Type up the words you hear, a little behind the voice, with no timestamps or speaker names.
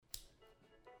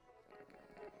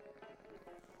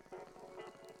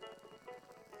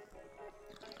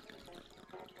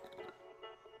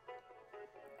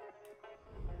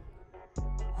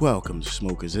Welcome to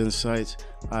Smokers Insights.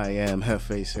 I am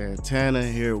Hefe Santana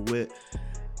here with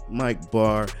Mike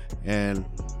Barr and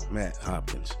Matt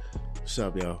Hopkins. What's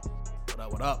up, y'all?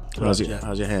 What up? How's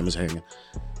your hammers hanging?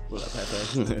 What up,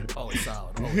 Hefe? Always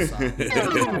solid. Always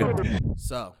solid.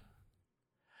 So,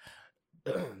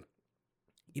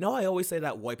 you know, I always say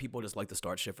that white people just like to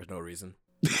start shit for no reason.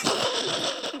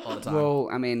 All the time. Well,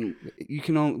 I mean, you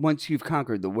can only, once you've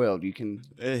conquered the world, you can.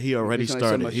 He already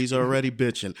started. He's already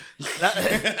bitching.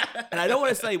 And I don't want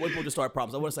to say white people just start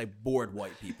problems. I want to say bored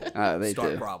white people They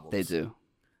start do. problems. They do.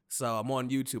 So I'm on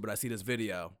YouTube and I see this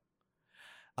video.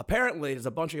 Apparently, there's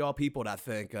a bunch of y'all people that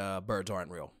think birds aren't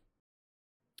real.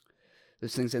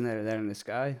 There's things in there in the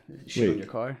sky. Shoot in your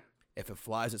car. If it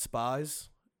flies, it spies.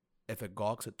 If it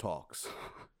gawks, it talks.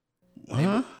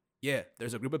 Huh? Yeah,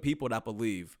 there's a group of people that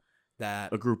believe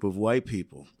that. A group of white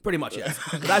people. Pretty much, yes.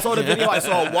 When I saw the video, I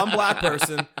saw one black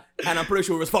person, and I'm pretty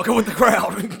sure it was fucking with the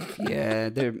crowd. Yeah,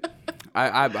 they're.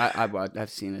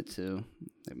 I've seen it too.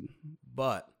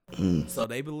 But so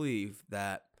they believe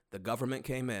that the government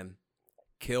came in,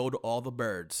 killed all the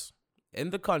birds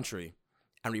in the country,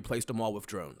 and replaced them all with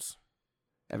drones.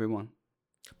 Everyone.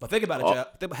 But think about it,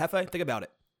 Jeff. Hefe, think about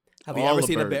it. Have you All ever the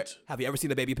seen birds. Have you ever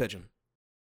seen a baby pigeon?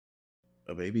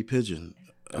 A baby pigeon.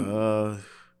 The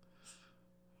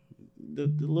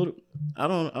little. I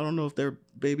don't know if they're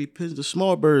baby pigeons. The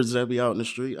small birds that be out in the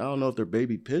street. I don't know if they're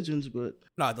baby pigeons, but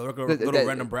No, the little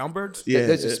random brown birds. yeah,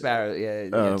 There's a sparrow. Yeah,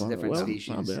 it's different well,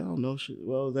 species. I don't know shit.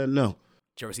 Well, then no.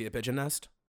 Did you ever see a pigeon nest?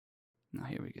 No,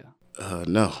 here we go.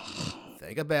 No.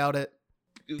 Think about it.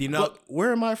 Do you know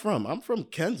Where am I from? I'm from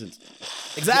Kensington.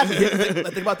 exactly?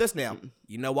 Think about this now.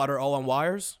 You know why they're all on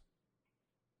wires?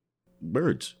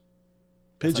 Birds.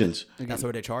 Pigeons. That's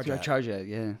where they charge at. Charge at,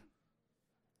 yeah.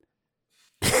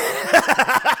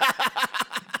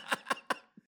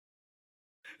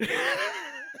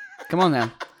 Come on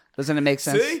now. Doesn't it make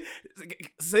sense?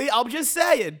 See, I'm just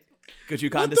saying. Because you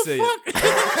kind of see it.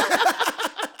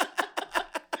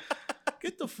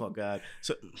 Get the fuck out.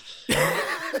 So,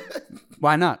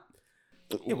 Why not?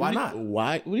 Yeah, why not?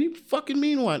 Why? What do you fucking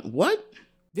mean? What?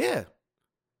 Yeah.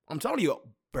 I'm telling you,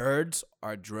 birds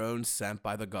are drones sent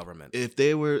by the government. If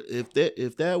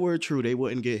that were true, they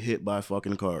wouldn't get hit by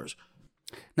fucking cars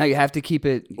No, you have to keep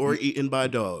it. or eaten by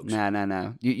dogs.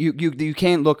 No. You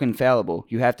can't look infallible.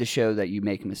 You have to show that you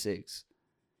make mistakes.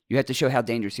 You have to show how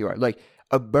dangerous you are. Like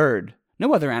a bird.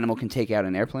 No other animal can take out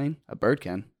an airplane. A bird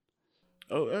can.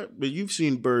 Oh, but you've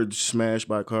seen birds smashed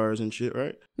by cars and shit,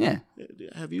 right? Yeah.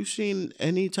 Have you seen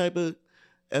any type of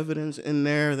evidence in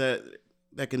there that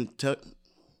can tell?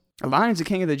 A lion's the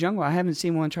king of the jungle. I haven't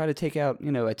seen one try to take out,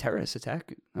 a terrorist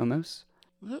attack, almost.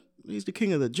 What? He's the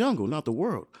king of the jungle, not the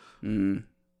world. I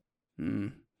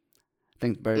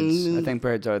think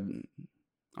birds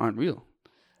aren't real.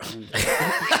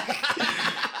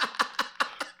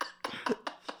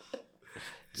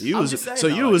 You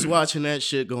was watching that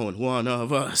shit going, one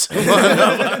of us.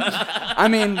 I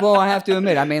mean, well, I have to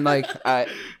admit,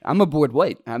 I'm a bored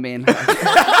white. I mean,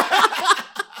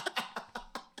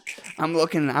 I'm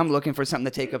looking for something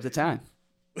to take up the time.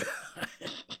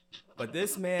 But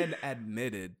this man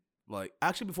admitted,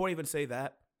 actually, before I even say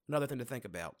that, another thing to think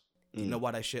about. You know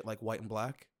why that shit like white and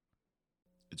black?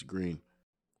 It's green.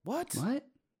 What?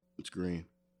 It's green.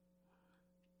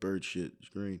 Bird shit is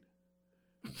green.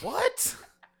 What?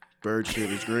 Bird shit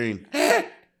is green.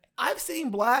 I've seen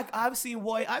black. I've seen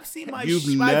white. I've seen my.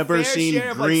 You've my never fair seen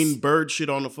share of, green bird shit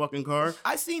on the fucking car?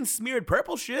 I've seen smeared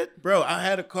purple shit. Bro, I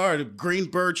had a car, the green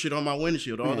bird shit on my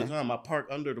windshield all the time. I park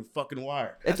under the fucking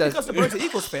wire. That's because the bird's an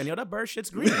Eagles fan. That bird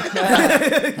shit's green.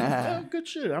 Oh, good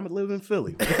shit. I'm live in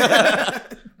Philly.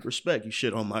 Respect, you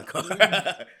shit on my car.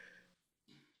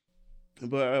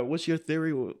 But what's your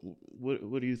theory?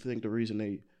 What do you think the reason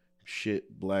they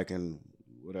shit black and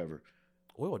whatever?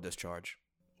 Oil discharge.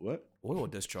 What? Oil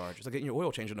discharge. It's like getting your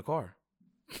oil changed in the car.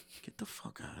 Get the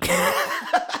fuck out of here.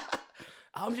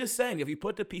 I'm just saying, if you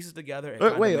put the pieces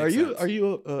together. Wait, are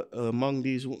you among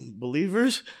these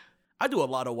believers? I do a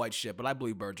lot of white shit, but I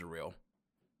believe birds are real.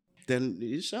 Then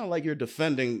you sound like you're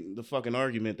defending the fucking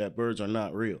argument that birds are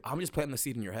not real. I'm just planting the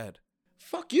seed in your head.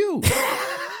 Fuck you.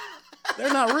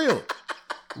 They're not real.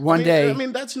 One day. I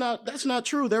mean, that's not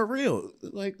true. They're real.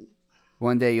 Like.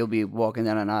 One day you'll be walking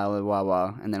down an aisle at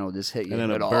Wawa, and then it'll just hit you.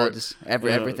 And then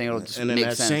everything will just and then make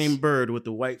that sense. same bird with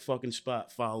the white fucking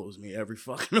spot follows me every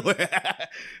fucking way.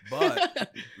 But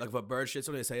like if a bird shits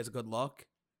on, they say it's good luck.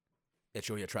 It's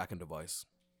your tracking device.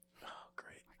 Oh,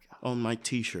 great! On my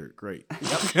T-shirt, great.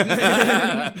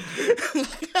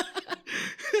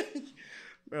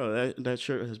 Bro, that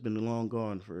shirt has been long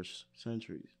gone for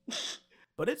centuries.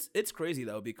 But it's crazy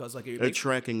though because like They're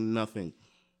tracking nothing.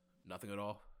 nothing at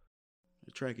all.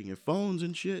 They're tracking your phones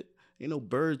and shit. Ain't no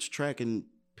birds tracking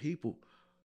people.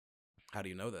 How do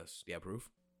you know this? Do you have proof?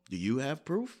 Do you have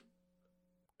proof?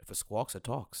 If it squawks, it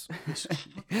talks.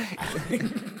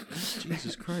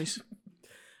 Jesus Christ.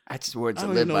 That's words I to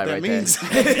don't live even know by what that right means.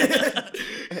 there.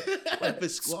 If it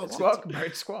squawks, Squawk,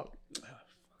 bird, squawk.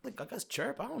 Like I guess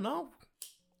chirp. I don't know.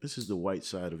 This is the white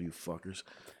side of you fuckers.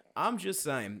 I'm just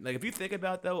saying. Like if you think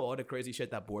about though all the crazy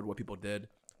shit that Boardwalk people did.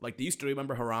 Like do you still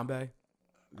remember Harambe?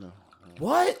 No.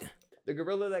 What? The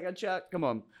gorilla that got shot? Come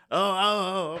on.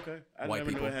 Oh, okay. I White never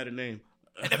people. knew it had a name.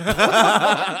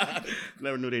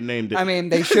 Never knew they named it. I mean,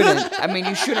 they shouldn't. I mean,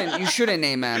 you shouldn't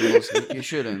name animals. You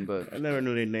shouldn't, but I never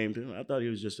knew they named him. I thought he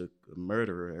was just a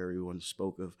murderer everyone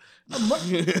spoke of.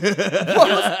 He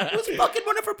was fucking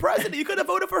running for president. You could have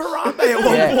voted for Harambe at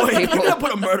one Yeah, point. people- You could have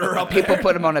put a murderer up people there.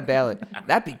 put him on a ballot.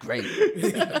 That'd be great.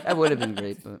 That would have been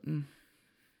great, but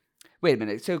wait a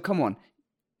minute. So come on,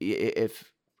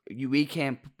 if we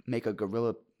can't make a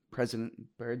gorilla president,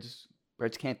 birds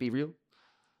can't be real.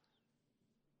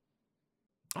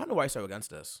 I don't know why you're so against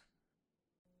this.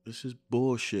 This is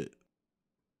bullshit.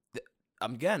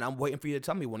 Again, I'm waiting for you to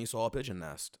tell me when you saw a pigeon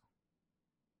nest.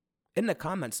 In the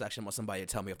comment section, want somebody to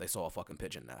tell me if they saw a fucking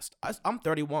pigeon nest. I'm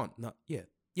 31. No, yeah,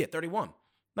 31.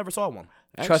 Never saw one.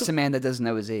 Trust a man that doesn't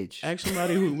know his age. Ask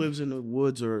somebody who lives in the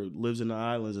woods or lives in the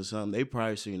islands or something. They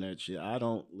probably seen that shit. I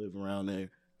don't live around there.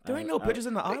 There ain't no pigeons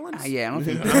in the islands. Yeah, I don't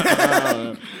think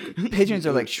pigeons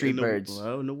are like street birds.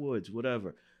 Well, in the woods,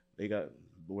 whatever. They got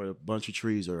where a bunch of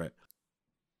trees are at.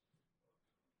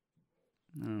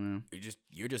 I don't know.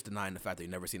 You're just denying the fact that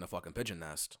you've never seen a fucking pigeon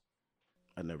nest.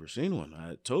 I never seen one.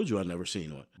 I told you I never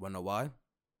seen one. Wanna know why?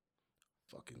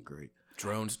 Fucking great.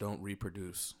 Drones don't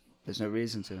reproduce. There's no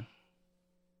reason to.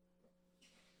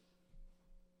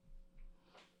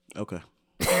 Okay.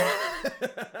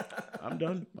 I'm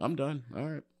done. All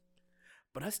right.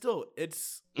 But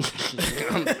it's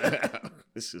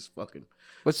This is fucking.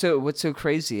 What's so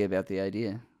crazy about the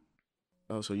idea?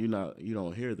 Oh, so you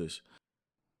don't hear this?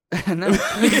 No.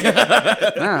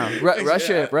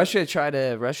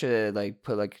 Russia like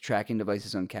put like tracking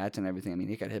devices on cats and everything. I mean,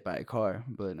 he got hit by a car,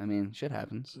 but I mean, shit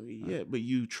happens. Yeah, but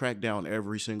you tracked down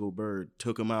every single bird,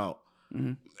 took them out.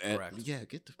 Mm-hmm. Correct. Yeah,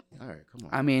 all right, come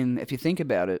on. I mean, if you think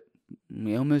about it,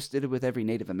 we almost did it with every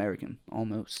Native American.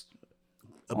 Almost.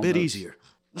 A bit easier.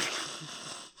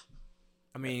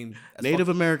 I mean, Native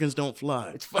Americans don't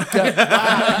fly. It's fucked up.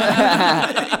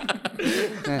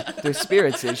 Their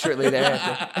spirits is shortly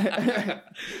thereafter.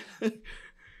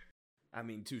 I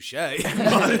mean, touche. Come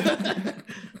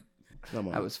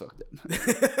on. I was fucked up.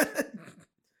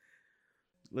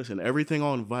 Listen, everything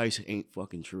on Vice ain't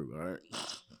fucking true, all right?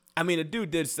 I mean, the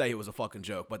dude did say it was a fucking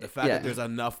joke, but the fact Yeah. that there's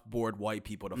enough bored white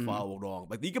people to follow along,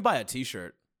 like you could buy a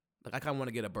T-shirt. Like I kind of want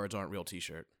to get a "Birds Aren't Real"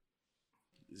 T-shirt.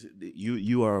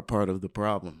 You are a part of the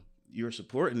problem. You're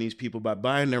supporting these people by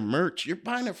buying their merch. You're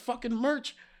buying their fucking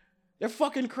merch. They're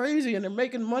fucking crazy, and they're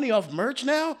making money off merch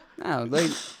now. No, like,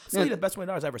 It's really the best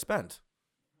 $20 I ever spent.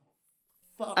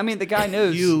 Fuck I mean, the guy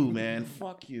knows. you, man.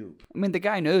 Fuck you. I mean, the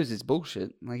guy knows it's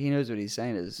bullshit. Like, he knows what he's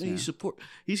saying is. Man,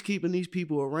 he's keeping these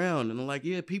people around, and like,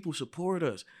 yeah, people support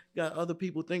us. Got other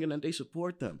people thinking that they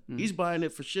support them. He's buying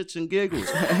it for shits and giggles.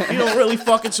 He don't really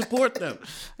fucking support them.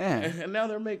 Yeah. And now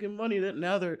they're making money.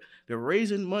 Now they're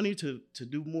raising money to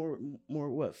do more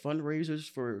what fundraisers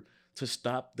to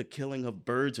stop the killing of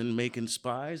birds and making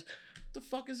spies. What the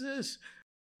fuck is this?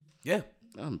 Yeah.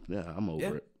 I'm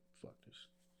over it. Fuck this.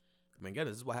 I mean, again,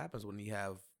 this is what happens when you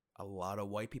have a lot of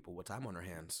white people with time on their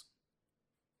hands.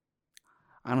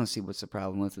 I don't see what's the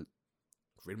problem with it.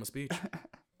 Freedom of speech.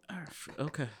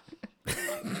 Okay.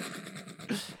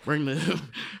 Bring the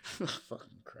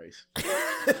fucking Christ.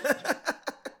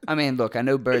 I mean, look, I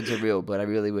know birds are real, but I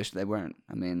really wish they weren't.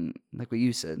 I mean, like what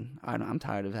you said, I'm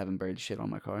tired of having birds shit on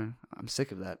my car. I'm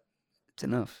sick of that. It's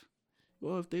enough.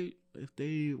 Well, if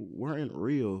they weren't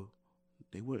real,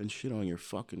 they wouldn't shit on your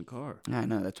fucking car. I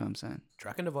know, that's what I'm saying.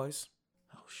 Tracking device.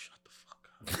 Oh, shut the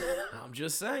fuck up. I'm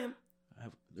just saying.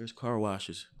 There's car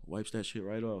washes. Wipes that shit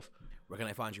right off. Where can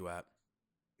I find you at?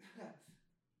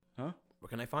 Huh? Where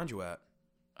can I find you at?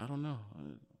 I don't know.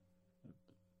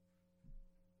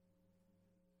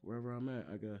 Wherever I'm at,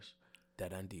 I guess.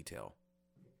 Dead End Detail.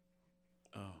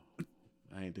 Oh,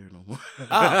 I ain't there no more.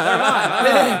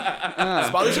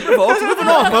 Sponsorship revoked. Moving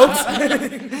on, folks.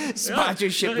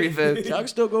 Sponsorship revoked. Y'all can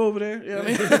still go over there. You know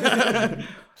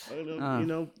what I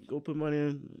mean? Go put money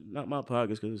in, not my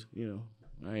pockets, because,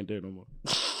 I ain't there no more.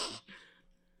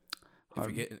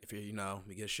 If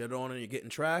you get shit on and you're getting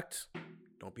tracked,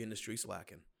 Don't be in the street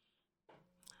slacking.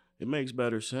 It makes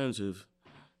better sense if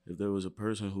there was a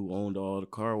person who owned all the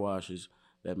car washes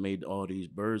that made all these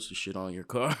birds to shit on your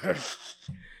car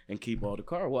and keep all the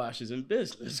car washes in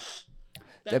business.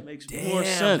 That makes more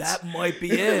sense. That might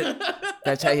be it.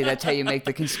 That's how you make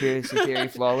the conspiracy theory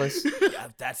flawless. Yeah,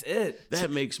 that's it.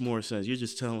 That makes more sense. You're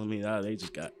just telling me that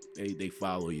they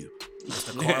follow you. It's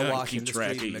the car wash Keep industry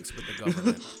tracking. mixed with the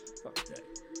government. Fuck that.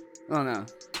 Oh no.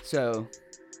 So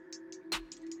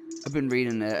I've been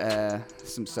reading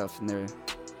some stuff, and there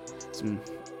some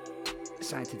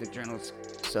scientific journals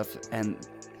stuff, and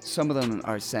some of them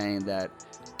are saying that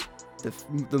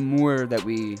the more that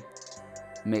we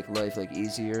make life like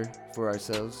easier for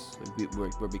ourselves,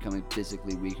 like we're becoming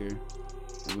physically weaker.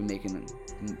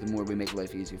 The more we make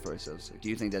life easier for ourselves. Like, do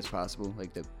you think that's possible?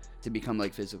 Like to become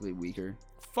like physically weaker?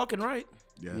 Fucking right.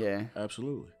 Yeah.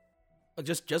 Absolutely. Like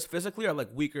just physically, or like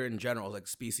weaker in general, like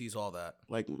species, all that.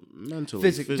 Like mentally.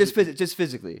 Just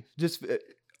physically.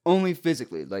 Only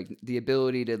physically, like the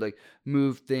ability to like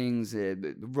move things,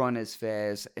 run as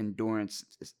fast, endurance,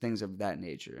 things of that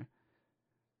nature.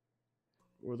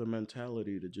 Or the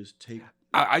mentality to just take.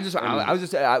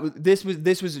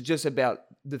 This was just about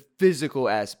the physical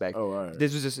aspect. Oh, all right.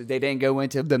 This was just, they didn't go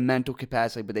into the mental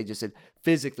capacity, but they just said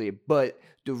physically. But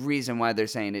the reason why they're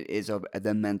saying it is of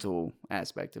the mental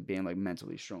aspect of being like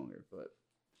mentally stronger. But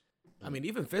I mean,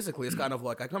 even physically, it's kind of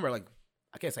like, I remember, like,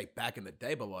 I can't say back in the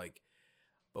day, but like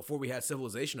before we had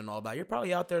civilization and all that, you're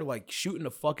probably out there like shooting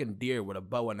a fucking deer with a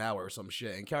bow and arrow or some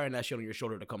shit and carrying that shit on your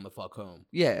shoulder to come the fuck home.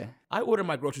 yeah, I order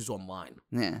my groceries online.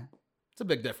 yeah. It's a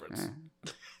big difference.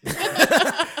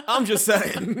 I'm just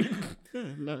saying.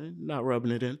 Not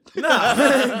rubbing it in. Nah.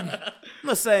 I'm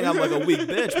not saying I'm like a weak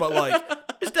bitch, but like,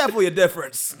 it's definitely a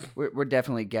difference. We're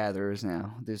definitely gatherers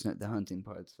now. There's not the hunting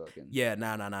part's fucking. Yeah,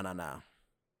 nah.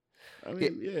 I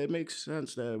mean, yeah, it makes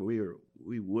sense that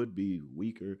we would be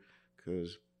weaker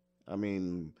because, I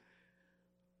mean,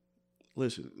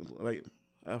 listen, like,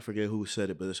 I forget who said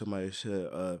it, but somebody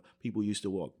said people used to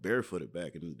walk barefooted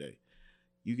back in the day.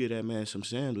 You get that man some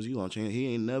sandals, you gonna change.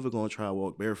 He ain't never gonna try to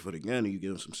walk barefoot again. And you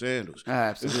give him some sandals.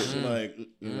 Absolutely. It's like,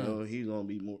 you know, he's gonna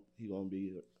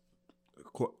be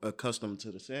accustomed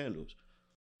to the sandals.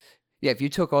 Yeah, if you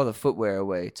took all the footwear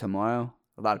away tomorrow,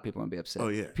 a lot of people are gonna be upset. Oh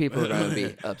yeah, People are gonna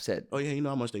be upset. Oh yeah, you know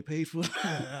how much they paid for? The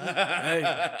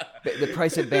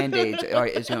price of Band-Aids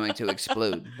is going to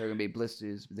explode. There are gonna be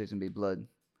blisters. There's gonna be blood.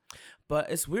 But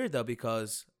it's weird though,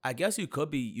 because I guess you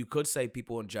could say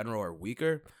people in general are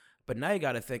weaker, but now you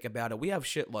got to think about it. We have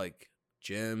shit like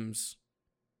gyms,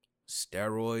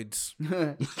 steroids.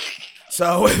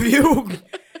 So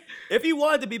if you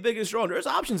wanted to be big and strong, there's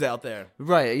options out there.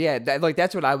 Right, yeah,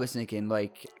 that's what I was thinking.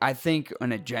 Like, I think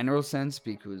in a general sense,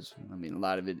 because, I mean, a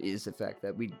lot of it is the fact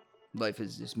that life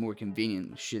is just more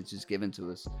convenient. Shit's just given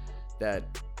to us. That,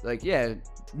 like, yeah,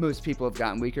 most people have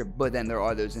gotten weaker, but then there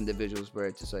are those individuals where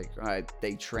it's just like, all right,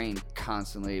 they train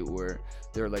constantly, or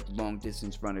they're like long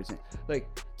distance runners. Like,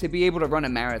 to be able to run a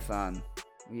marathon,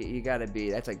 you gotta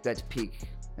be, that's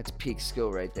peak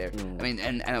skill right there. I mean,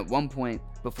 and at one point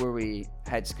before we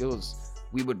had skills,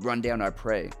 we would run down our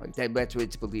prey. Like that's what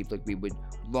it's believed. Like we would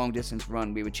long distance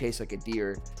run, we would chase like a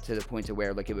deer to the point to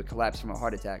where like it would collapse from a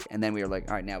heart attack, and then we were like,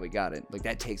 all right, now we got it. Like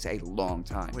that takes a long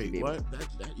time. Wait, what?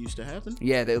 That used to happen?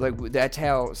 Yeah, that's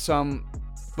how some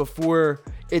before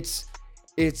it's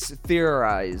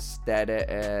theorized that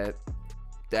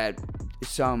that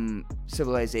some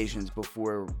civilizations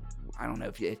before, I don't know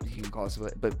if you can call it,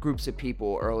 but groups of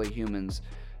people, early humans,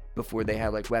 before they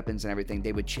had like weapons and everything,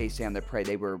 they would chase down their prey.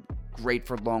 They were great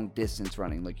for long distance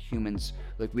running. Like humans,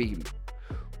 like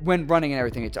when running and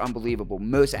everything, it's unbelievable.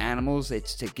 Most animals,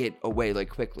 it's to get away like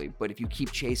quickly. But if you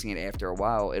keep chasing it after a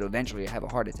while, it'll eventually have a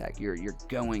heart attack. You're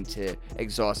going to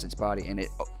exhaust its body, and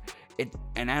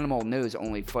an animal knows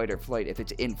only fight or flight. If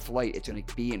it's in flight, it's going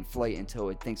to be in flight until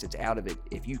it thinks it's out of it.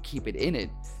 If you keep it in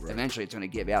it, right, eventually it's going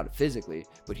to give out physically.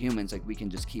 But humans, like, we can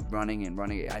just keep running and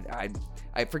running.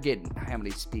 I forget how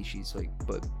many species, like,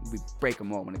 but we break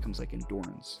them all when it comes like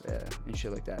endurance and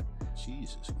shit like that.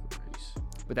 Jesus Christ.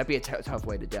 But that'd be a tough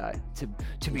way to die,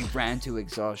 to be ran to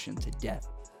exhaustion, to death.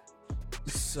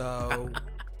 So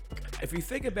if you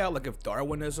think about, like, if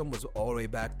Darwinism was all the way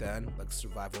back then, like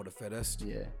survival of the fittest,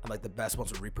 yeah, and like the best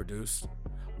ones would reproduce,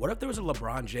 what if there was a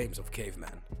LeBron James of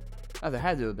cavemen? Oh, there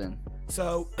had to have been.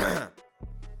 So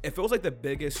if it was like the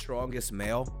biggest, strongest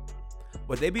male,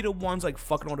 would they be the ones like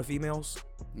fucking all the females?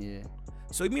 Yeah.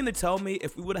 So you mean to tell me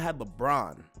if we would have had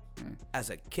LeBron as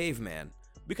a caveman,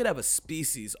 we could have a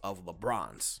species of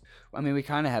LeBrons? I mean, we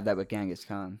kind of have that with Genghis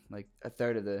Khan. Like, a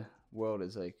third of the world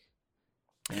is like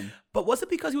But was it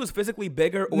because he was physically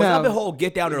bigger, or was No. that the whole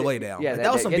get down or lay down? Yeah, Like,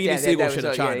 that was some BD Siegel shit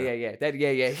in China. Yeah.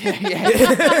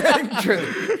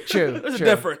 True. There's a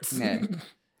difference. Yeah.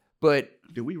 But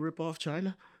Did we rip off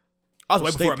China? I was way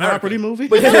State before America. property movie?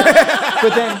 but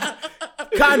then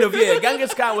Kind of, yeah.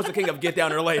 Genghis Khan was the king of get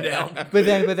down or lay down. but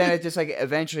then it's just like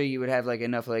eventually you would have like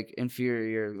enough like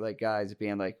inferior like guys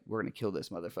being like, we're gonna kill this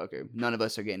motherfucker. None of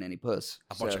us are getting any puss.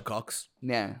 A bunch of cucks.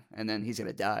 Yeah, and then he's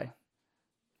gonna die.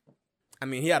 I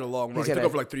mean, he had a long run. He's He took got a-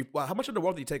 over like 3. Wow, how much of the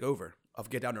world did he take over of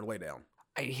get down or lay down?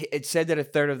 It said that a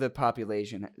third of the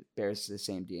population bears the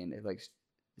same DNA, like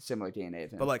similar DNA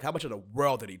of him. But like, how much of the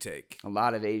world did he take? a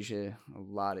lot of Asia,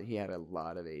 he had a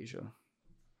lot of Asia.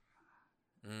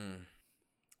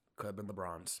 Could have been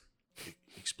LeBron's.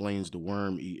 Explains the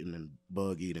worm eating and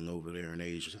bug eating over there in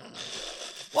Asia.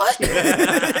 What?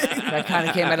 That kind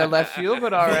of came out of left field,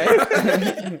 but all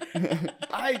right.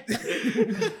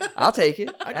 I'll take it.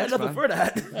 I got That's nothing fine. for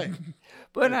that.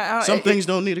 But Some things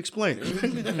don't need explaining.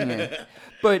 Yeah.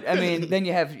 But I mean, then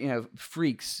you have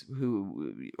freaks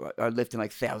who are lifting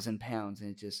like 1,000 pounds, and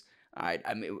it just I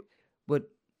mean, what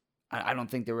I don't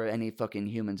think there were any fucking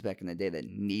humans back in the day that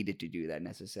needed to do that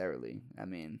necessarily. I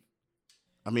mean,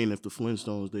 if the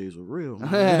Flintstones days were real.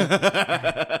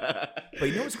 But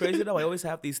you know what's crazy though? I always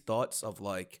have these thoughts of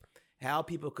like how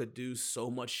people could do so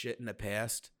much shit in the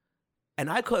past, and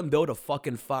I couldn't build a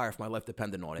fucking fire if my life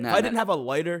depended on it. No, if I no. didn't have a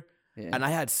lighter yeah, and I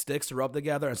had sticks to rub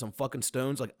together and some fucking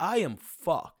stones, like I am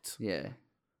fucked. yeah,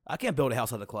 I can't build a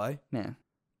house out of clay. man.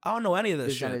 I don't know any of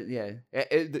this There's shit.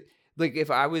 not like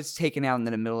if I was taken out in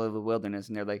the middle of the wilderness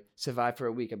and they're like, survive for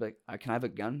a week, I'd be like, can I have a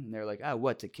gun? And they're like, oh,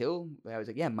 what, to kill? I was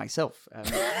like, yeah, myself.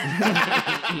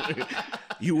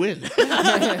 You win.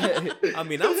 I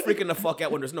mean, I'm freaking the fuck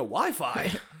out when there's no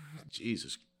Wi-Fi.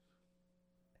 Jesus.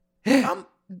 I'm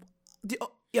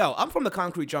from the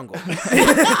concrete jungle.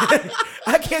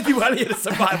 I can't do any of the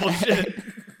survival shit.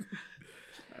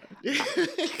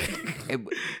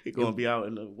 You're going to be out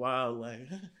in the wild like...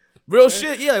 Real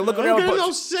shit, yeah. Look I around. don't get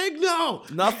no signal.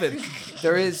 Nothing.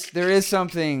 There is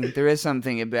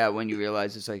something about when you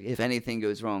realize it's like if anything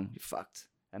goes wrong, you're fucked.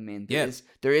 I mean,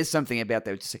 there is something about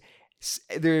that. Just like,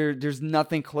 there's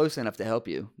nothing close enough to help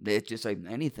you. It's just like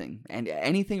anything, and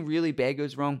anything really bad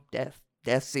goes wrong, death.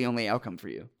 Death's the only outcome for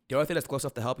you. The only thing that's close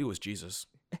enough to help you was Jesus.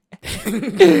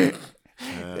 What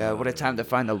a time to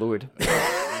find the Lord.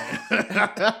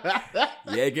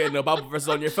 You ain't getting no Bible verse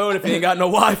on your phone if you ain't got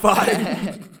no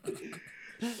Wi-Fi.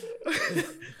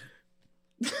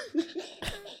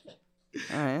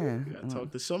 Gotta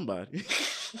talk to somebody.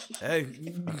 Hey,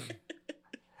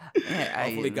 Yeah,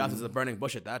 hopefully God is a burning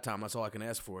bush at that time. That's all I can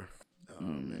ask for. Oh,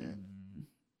 man.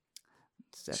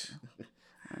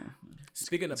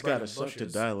 Speaking of It's gotta burning suck to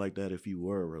bushes, die like that if you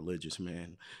were a religious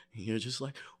man. You're just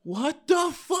like, what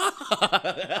the fuck?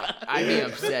 I'd be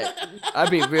upset. I'd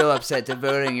be real upset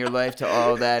devoting your life to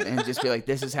all that and just be like,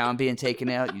 this is how I'm being taken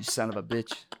out, you son of a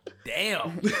bitch.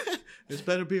 damn.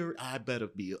 I better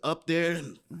be up there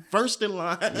and first in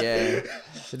line. Yeah.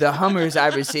 The Hummers I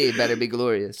receive better be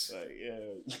glorious. Yeah.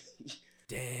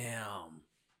 Damn.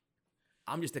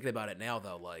 I'm just thinking about it now,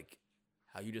 though. Like,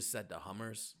 how you just said the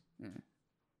Hummers. Yeah.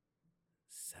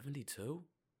 72?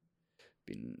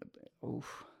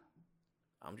 Oof.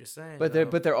 I'm just saying. But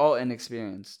they're all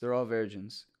inexperienced. They're all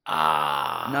virgins.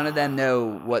 Ah. None of them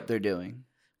know what they're doing.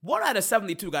 1 out of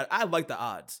 72 guys. I like the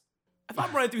odds. If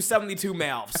I'm running through 72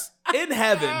 mouths in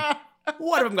heaven,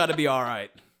 one of them got to be all right.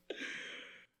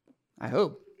 I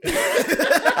hope.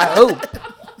 I hope.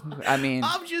 I mean,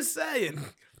 I'm just saying.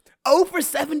 0 for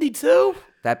 72?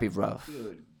 that'd be rough.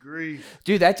 Good grief.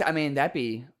 Dude, that'd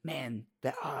be, man,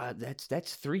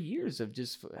 that's 3 years of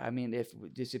just, I mean,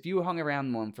 if you hung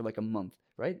around one for like a month,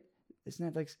 right? Isn't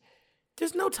that like...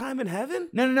 There's no time in heaven.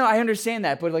 No, I understand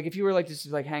that, but like if you were like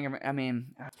just like hanging around, I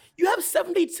mean... You have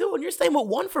 72 and you're staying with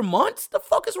one for months? The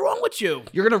fuck is wrong with you?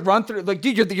 You're going to run through, like,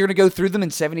 dude, you're going to go through them in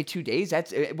 72 days?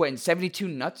 That's, what, in 72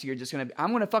 nuts, you're just going to, I'm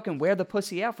going to fucking wear the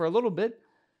pussy out for a little bit.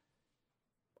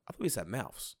 I thought we said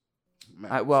mouths.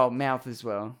 Well, mouth as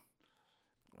well.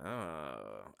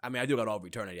 I mean, I do got all of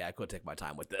eternity. I could take my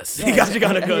time with this. Yeah. You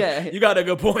got a good, Yeah. you got a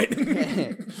good point.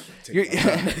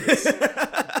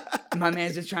 My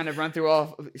man's just trying to run through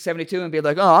all 72 and be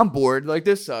like, oh, I'm bored. Like,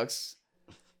 this sucks.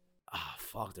 Ah,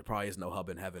 fuck. There probably is no hub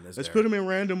in heaven, is Let's there? put them in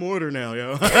random order now,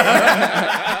 yo.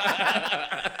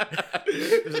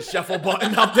 There's a shuffle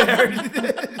button up there.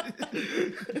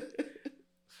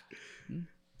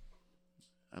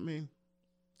 I mean,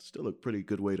 still a pretty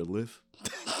good way to live.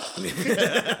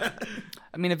 I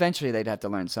mean, eventually they'd have to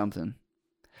learn something.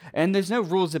 And there's no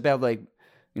rules about, like,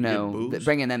 Getting boobs?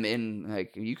 bringing them in.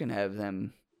 Like, you can have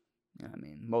them I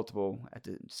mean, multiple at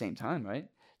the same time, right?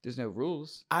 There's no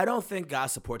rules. I don't think God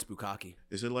supports bukkake.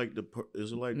 Is it like the No,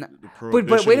 the But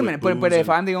prohibition wait a with minute. But booze if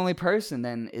and- I'm the only person,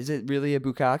 then is it really a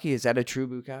bukkake? Is that a true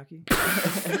bukkake?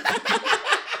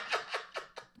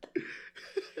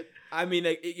 I mean,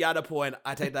 you got a point.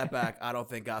 I take that back. I don't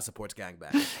think God supports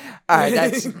gangbanging. All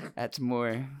right, that's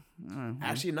more.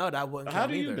 Actually, no, that wouldn't How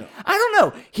count do you either. know? I don't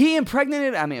know. He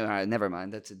impregnated. I mean, all right, never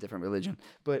mind. That's a different religion.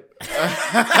 But,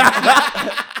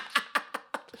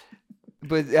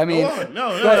 but I mean, Go on.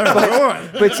 Go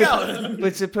on.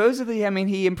 but supposedly, I mean,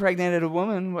 he impregnated a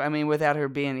woman. I mean, without her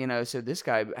being, So this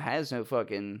guy has no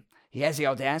fucking. He has the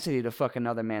audacity to fuck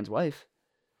another man's wife.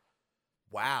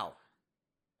 Wow.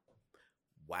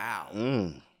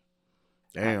 Damn,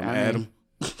 I Adam.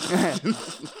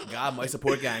 God might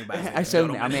support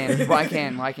gangbanging. I mean,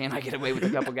 why can't I get away with a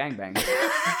couple gangbangs?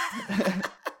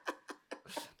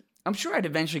 I'm sure I'd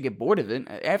eventually get bored of it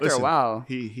after Listen, a while.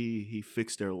 He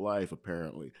fixed their life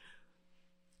apparently.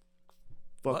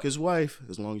 Fuck his wife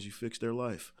as long as you fix their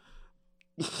life.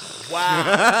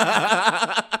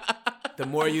 Wow. The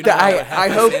more you know. I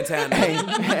hope.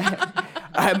 Santana.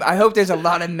 I hope there's a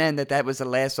lot of men that was the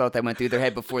last thought that went through their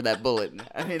head before that bullet.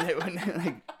 I mean, it wouldn't,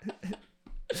 like,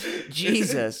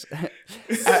 Jesus,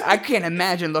 I can't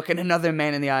imagine looking another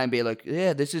man in the eye and be like,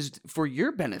 "Yeah, this is for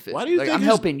your benefit. Why do you think I'm his-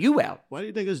 helping you out?" Why do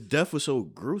you think his death was so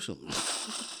gruesome?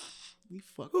 He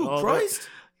fucked Who, all Christ?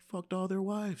 He fucked all their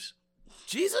wives.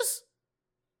 Jesus?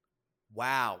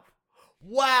 Wow.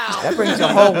 Wow. That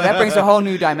brings a whole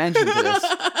new dimension to this.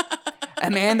 A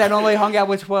man that only hung out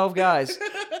with 12 guys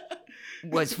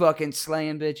was fucking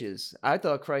slaying bitches. I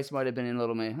thought Christ might have been in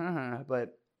little me,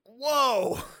 but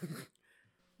Whoa.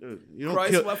 Dude, you don't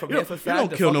Christ kill, went from you don't, half a you fat don't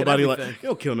to kill fucking nobody like everything. you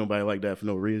don't kill nobody like that for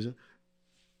no reason.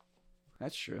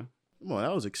 that's true. Come on,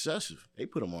 that was excessive. They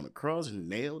put him on a cross and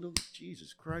nailed him.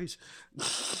 Jesus Christ.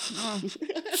 I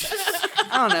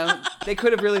don't know. They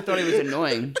could have really thought he was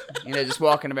annoying. Just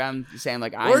walking around saying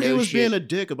like, "I Or know he was shit." being a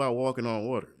dick about walking on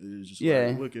water. It was just Yeah.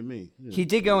 like, look at me. Yeah. He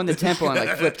did go in the temple and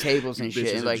like flip tables and You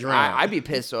shit. bitches And are like, drowned. I'd be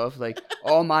pissed off. Like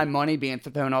all my money being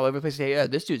thrown all over the place. Hey, yeah,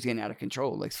 this dude's getting out of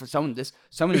control. Like for someone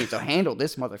needs to handle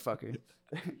this motherfucker.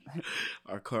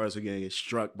 Our cars are getting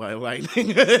struck by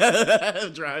lightning.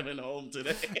 Driving home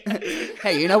today.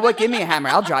 Hey, you know what? Give me a hammer.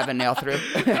 I'll drive a nail through.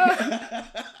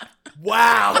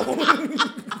 Wow.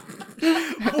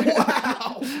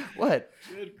 Wow. What?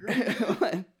 Good grief.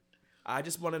 What? I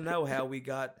just want to know how we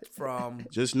got from.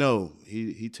 Just know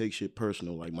he takes shit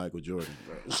personal like Michael Jordan,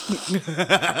 bro.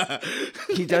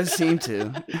 He does seem to.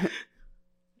 Now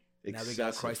we got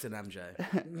Excessive. Christ and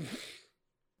MJ.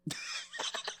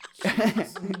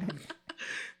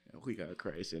 We got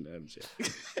Christ in MJ.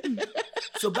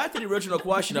 So back to the original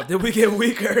question of did we get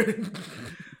weaker?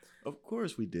 Of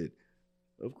course we did.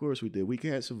 Of course we did. We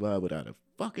can't survive without a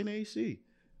fucking AC.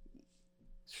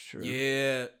 Sure.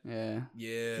 Yeah.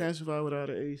 Yeah. Can't survive without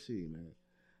an AC, man.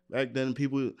 Back then,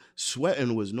 people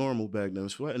sweating was normal. Back then,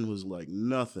 sweating was like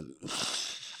nothing.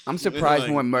 I'm surprised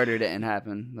Like- more murder didn't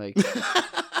happen. Like,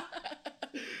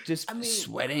 just I mean-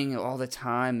 sweating all the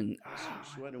time and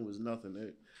Sweating was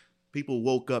nothing. People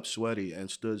woke up sweaty and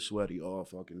stood sweaty all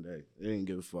fucking day. They didn't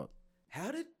give a fuck.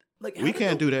 How did We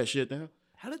can't do that shit now.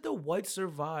 How did the whites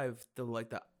survive the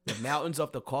mountains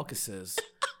of the Caucasus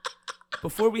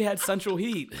before we had central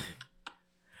heat?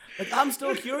 Like I'm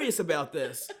still curious about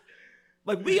this.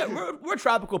 Like we're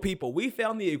tropical people. We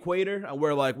found the equator and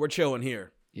we're chilling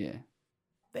here. yeah.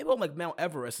 They built like Mount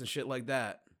Everest and shit like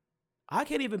that. I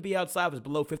can't even be outside if it's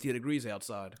below 50 degrees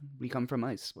outside. We come from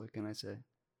ice. What can I say?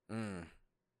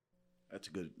 That's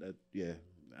a good. Yeah,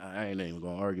 I ain't even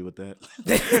gonna argue with that.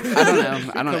 I don't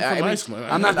know. I don't. Come from I mean, Iceland.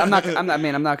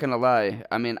 I'm not gonna lie.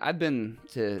 I mean, I've been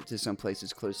to some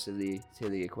places close to the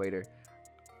equator,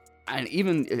 and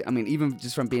even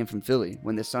just from being from Philly,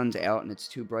 when the sun's out and it's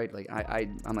too bright, like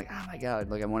I'm like, oh my god,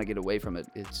 like I want to get away from it.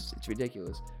 It's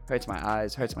ridiculous. Hurts my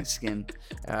eyes, hurts my skin.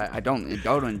 I don't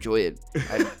enjoy it.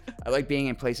 I like being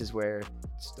in places where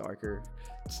it's darker.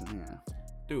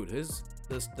 Dude,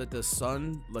 the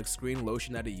sun like screen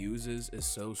lotion that he uses is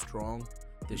so strong.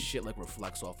 This shit like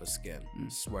reflects off his skin.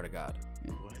 Swear to God.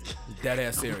 Dead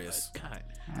ass serious. God.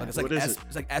 Like it's What like is it?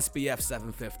 it's like SPF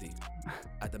 750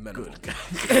 at the minimum.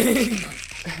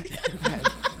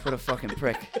 What a fucking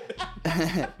prick.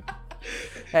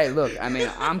 Hey, look, I mean,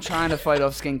 I'm trying to fight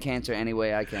off skin cancer any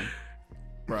way I can.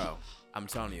 Bro, I'm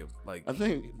telling you, like I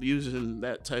think using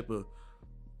that type of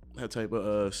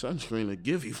sunscreen to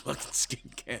give you fucking skin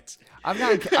cancer. I've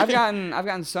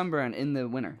gotten sunburn in the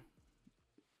winter.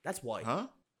 that's white. Huh?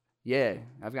 Yeah,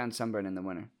 I've gotten sunburn in the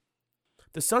winter.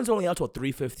 The sun's only out till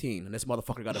 3:15, and this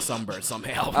motherfucker got a sunburn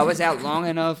somehow. I was out long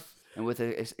enough and with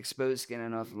exposed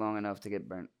skin long enough to get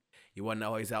burnt. You want to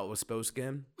know how he's out with exposed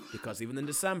skin? Because even in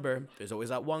December, there's always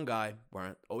that one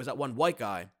white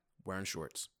guy wearing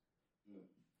shorts.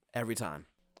 Every time.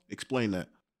 Explain that.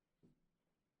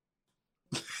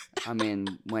 I mean,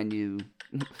 when you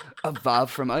evolve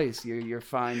from ice, you're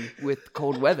fine with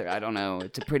cold weather. I don't know.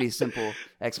 It's a pretty simple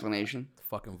explanation.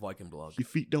 Fucking Viking blood. Your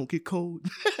feet don't get cold.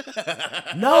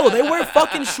 No, they wear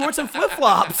fucking shorts and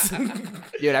flip-flops.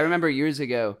 Dude, I remember years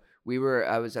ago,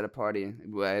 I was at a party.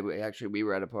 Actually, we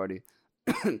were at a party.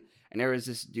 And there was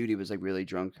this dude, he was like really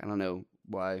drunk. I don't know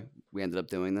why we ended up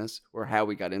doing this or how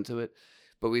we got into it.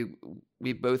 But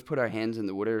we both put our hands in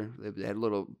the water. They had a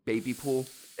little baby pool.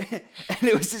 And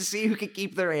it was to see who could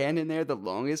keep their hand in there the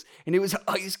longest. And it was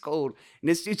ice cold. And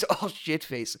this dude's all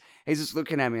shit-faced. He's just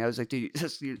looking at me. I was like, dude,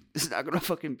 this is not going to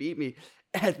fucking beat me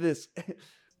at this.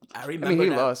 I remember he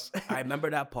that. lost. I remember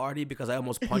that party because I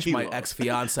almost punched my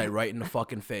ex-fiance right in the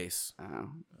fucking face. Oh,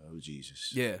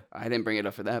 Jesus. Yeah. I didn't bring it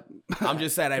up for that. I'm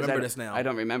just saying I remember this now. I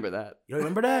don't remember that. You don't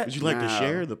remember that? Would you like to No.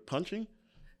 share the punching?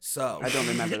 So I don't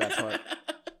remember that part.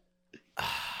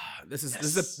 this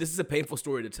is a painful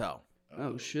story to tell.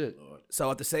 Oh, shit. Lord.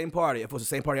 So at the same party, if it was the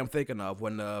same party I'm thinking of,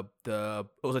 when it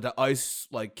was like the ice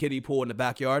like kiddie pool in the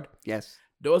backyard, Yes.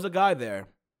 there was a guy there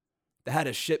that had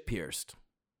his shit pierced.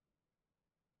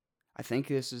 I think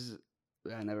this is...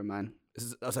 never mind. This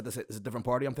is a different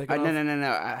party I'm thinking of?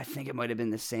 No. I think it might have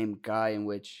been the same guy in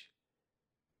which...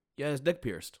 Yeah, his dick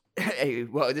pierced. Hey,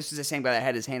 well, this is the same guy that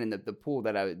had his hand in the pool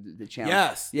that the challenge.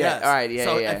 Yes. Yeah, Yes. all right, yeah,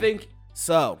 So yeah. I think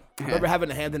I remember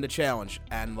having a hand in the challenge,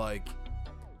 and like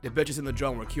the bitches in the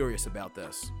drum were curious about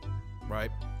this, right?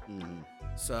 Mm-hmm.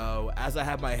 So as I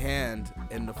have my hand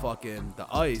in the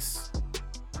ice,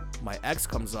 my ex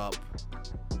comes up,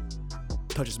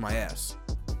 touches my ass.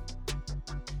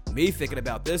 Me thinking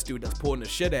about this dude that's pulling the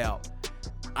shit out.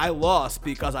 I lost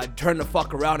because I turned the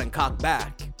fuck around and cocked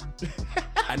back.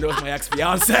 I know it's my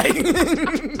ex-fiance.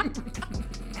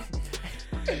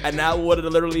 And that would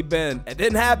have literally been, it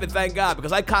didn't happen, thank God,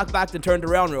 because I cocked back and turned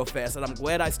around real fast, and I'm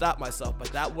glad I stopped myself, but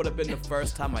that would have been the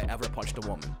first time I ever punched a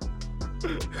woman.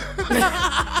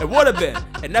 It would have been.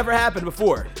 It never happened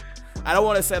before. I don't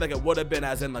want to say like it would have been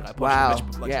as in like I punched a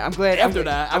bitch. But like, yeah, I'm glad. After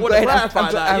that, I would have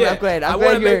clarified that. Yeah, I'm glad. I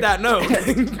would have made that known.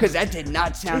 Because that did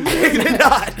not sound It good. did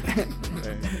not. Shit,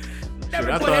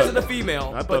 Never I put thought- hands on the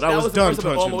female. I but thought I that was was the done first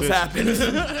time it punching almost happened.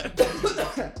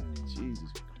 Jesus.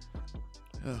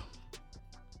 Oh.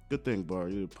 Good thing, Bar.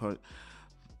 You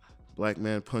black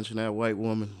man punching that white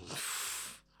woman.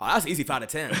 Oh, that's easy 5 to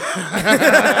 10.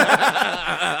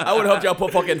 I would hope y'all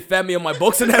put fucking Femi on my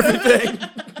books and everything.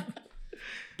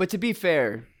 But to be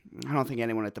fair, I don't think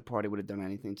anyone at the party would have done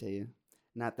anything to you.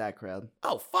 Not that crowd.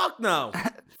 Oh, fuck no.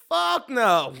 Fuck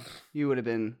no. You would have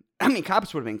been. I mean,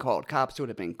 cops would have been called. Cops would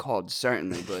have been called,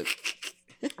 certainly, but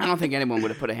I don't think anyone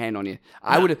would have put a hand on you.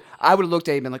 I would have looked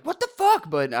at you and been like, "What the fuck?"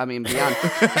 But I mean, beyond,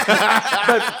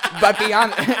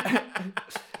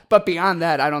 but beyond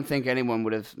that, I don't think anyone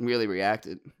would have really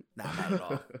reacted. Nah, not at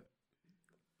all.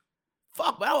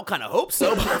 Fuck, but I would kind of hope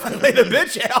so. But I laid a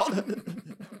bitch out.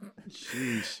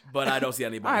 Jeez. But I don't see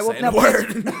anybody All right, saying a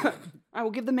word. I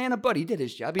will give the man a butt. He did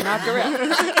his job. He knocked her out.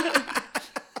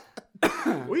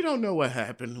 We don't know what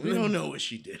happened. We don't know what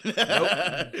she did. Nope.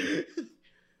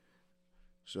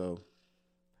 So,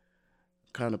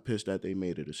 kind of pissed that they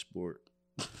made it a sport.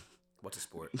 What's a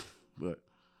sport? But,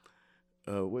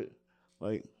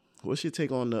 what's your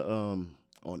take on the on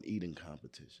eating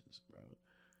competitions, bro?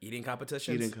 Eating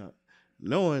competitions?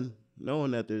 Knowing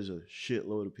that there's a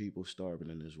shitload of people starving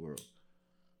in this world.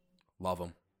 Love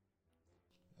them.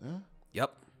 Huh?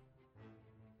 Yep.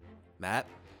 Matt?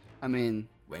 I mean,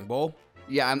 Wing bowl?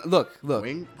 yeah. Look.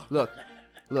 Wing? Look,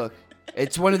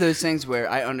 it's one of those things where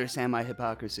I understand my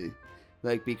hypocrisy,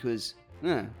 like because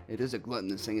it is a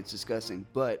gluttonous thing. It's disgusting,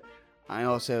 but I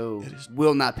also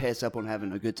will not pass up on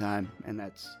having a good time, and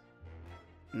that's.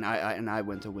 And I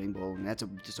went to Wing Bowl, and that's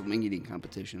just a wing eating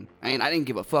competition. I mean, I didn't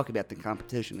give a fuck about the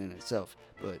competition in itself,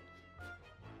 but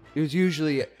it's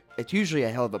usually a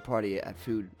hell of a party at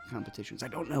food competitions. I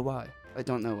don't know why.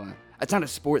 It's not a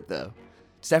sport though.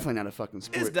 It's definitely not a fucking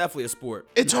sport. It's definitely a sport.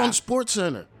 It's on Sports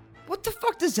Center. What the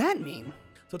fuck does that mean?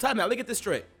 So time out, let me get this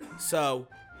straight. So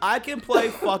I can play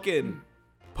fucking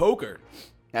poker,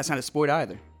 That's not a sport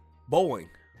either. bowling,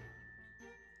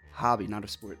 Hobby, not a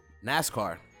sport.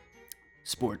 NASCAR.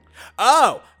 Sport.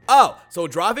 Oh, so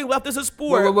driving left is a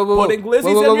sport. Whoa. Putting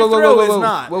glizzies in your throat is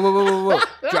not. Whoa.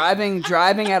 Driving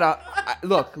at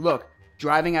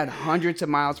driving at hundreds of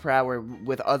miles per hour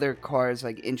with other cars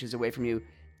like inches away from you,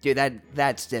 dude.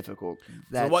 That's difficult.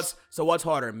 So what's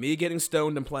harder, me getting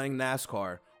stoned and playing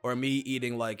NASCAR, or me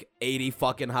eating like 80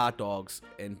 fucking hot dogs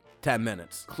in 10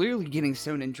 minutes? Clearly getting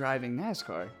stoned and driving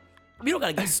NASCAR. You don't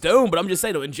gotta get stoned, but I'm just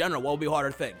saying, though, in general, what would be a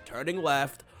harder thing? Turning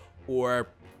left or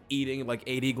eating like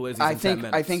 80 glizzies in 10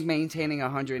 minutes? I think maintaining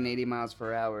 180 miles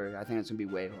per hour, I think it's going to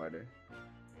be way harder.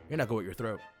 You're not good with your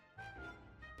throat.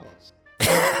 Pause.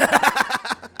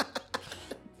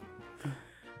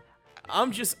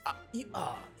 I'm just...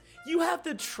 you have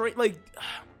to like...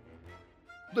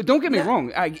 But don't get me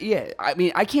wrong. I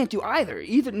mean, I can't do either.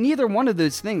 Neither one of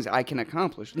those things I can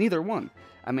accomplish. Neither one.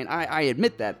 I mean, I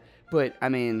admit that. But I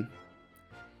mean,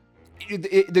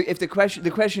 if the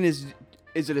question is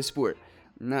it a sport?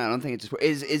 No, I don't think it's a sport.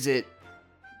 Is it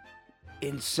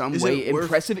in some way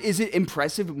impressive? Is it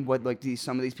impressive what like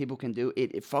some of these people can do?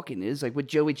 It fucking is. Like what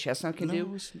Joey Chestnut can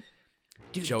do.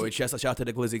 Dude, Joey Chestnut, shout out to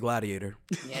the Glizzy Gladiator.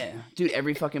 Yeah. Dude,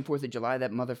 every fucking 4th of July,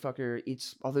 that motherfucker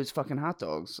eats all those fucking hot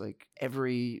dogs. Like,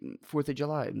 every 4th of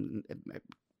July.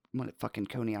 What, fucking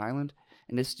Coney Island?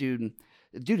 And this dude,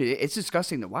 it's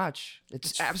disgusting to watch.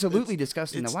 It's absolutely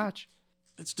disgusting to watch.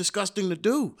 It's disgusting to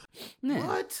do. Yeah.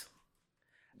 What?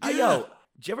 Yeah.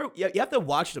 You have to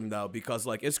watch them, though, because,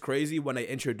 like, it's crazy when they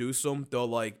introduce them. They'll,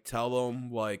 like, tell them,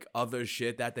 like, other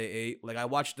shit that they ate. Like, I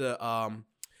watched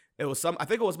it was I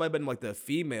think it might have been like the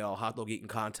female hot dog eating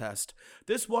contest.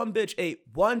 This one bitch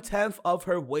ate 1/10 of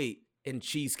her weight in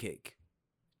cheesecake.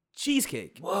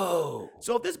 Cheesecake. Whoa.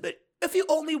 So if you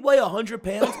only weigh 100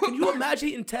 pounds, can you imagine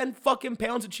eating 10 fucking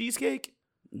pounds of cheesecake?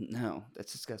 No,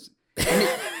 that's disgusting.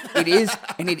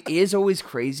 And it is always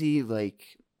crazy. Like,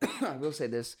 I will say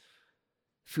this: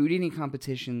 food eating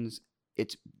competitions.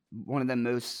 It's one of the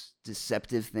most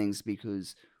deceptive things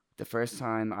because. The first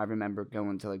time I remember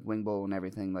going to like Wing Bowl and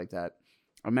everything like that,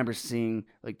 I remember seeing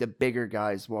like the bigger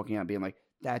guys walking out being like,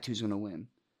 that's who's going to win.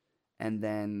 And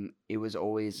then it was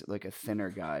always like a thinner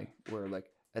guy or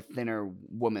like a thinner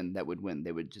woman that would win.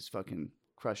 They would just fucking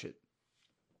crush it.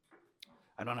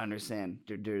 I don't understand.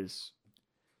 There's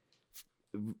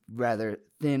rather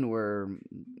thin where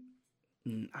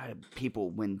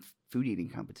people win food eating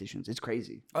competitions. It's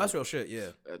crazy. Oh, that's real shit,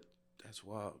 yeah. That's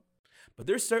wild. But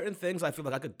there's certain things I feel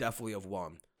like I could definitely have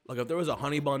won. Like if there was a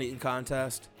honey bun eating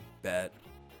contest, bet.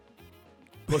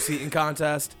 Pussy eating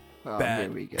contest, bet.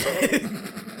 Here we go.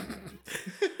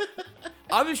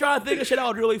 I'm just trying to think of shit I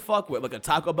would really fuck with. Like a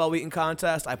Taco Bell eating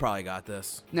contest, I probably got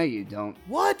this. No, you don't.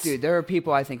 What? Dude, there are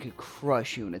people I think could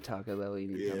crush you in a Taco Bell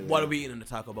eating contest. What are we eating in a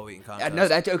Taco Bell eating contest? No,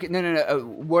 that's okay.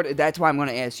 No. That's why I'm going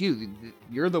to ask you.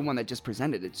 You're the one that just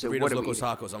presented it. So Doritos what are Loco we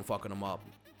Tacos, I'm fucking them up.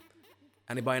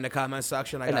 Anybody in the comment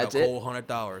section, I And got that's a it? whole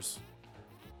 $100.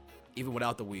 Even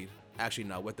without the weed. Actually,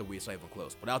 no, with the weed, it's not even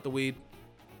close. Without the weed,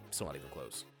 still not even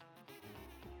close.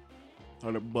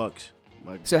 $100.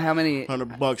 So how many?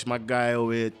 $100. My guy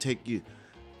over here take you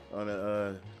on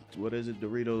a what is it?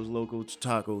 Doritos Loco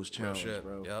Tacos Real challenge, shit.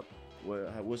 bro. Yep.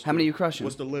 How many you crushing?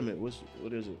 What's the limit? What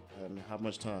is it? And how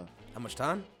much time? How much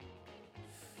time?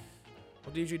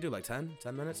 What do you usually do? Like 10?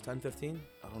 10 minutes? 10, 15?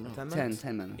 I don't know. 10 minutes?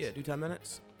 10 minutes. Yeah, do 10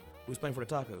 minutes. Who's paying for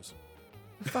the tacos?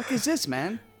 The fuck is this,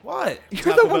 man? What?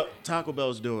 You're the one. Taco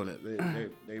Bell's doing it.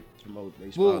 They promote.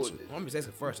 They Well, sponsor. Let me say it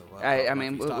first. I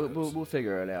mean, we'll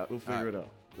figure it out. We'll figure it out.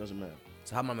 Doesn't matter.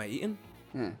 So how much am I eating?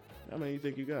 Yeah, How many you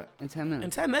think you got? in 10 In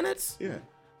minutes. 10 minutes? Yeah.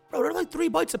 Bro, they're like 3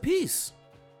 bites a piece.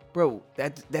 Bro,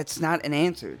 that's not an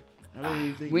answer. How many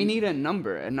you think? We need a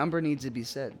number. A number needs to be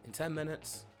said. In 10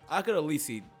 minutes, I could at least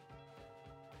eat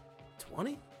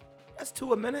 20? That's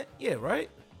 2 a minute? Yeah, right?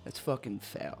 That's fucking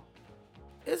foul.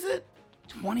 Is it?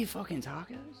 20 fucking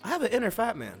tacos? I have an inner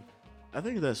fat man. I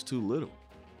think that's too little.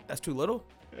 That's too little?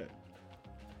 Yeah.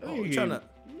 Oh, you're trying to...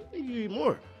 You eat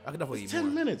more. I could definitely It's eat 10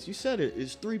 more. minutes. You said it.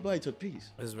 It's 3 bites a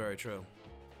piece. This is very true.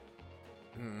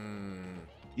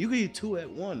 You can eat 2 at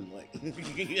one. Like,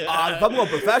 If I'm going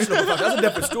professional, that's a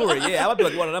different story. Yeah, I would be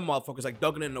like one of them motherfuckers, like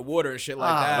dunking it in the water and shit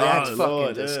like that. That's Oh, fucking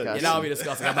Lord, yeah. disgusting. Yeah, that would be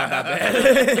disgusting. I'm not that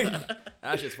bad.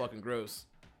 That shit's fucking gross.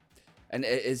 And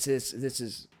this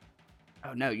is.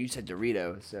 Oh no, you said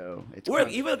Dorito, so it's. Or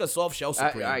even like a soft shell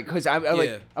Supreme. Because I'm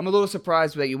Yeah. a little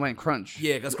surprised that you went crunch.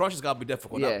 Yeah, because crunch has got to be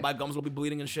difficult. Yeah. My gums will be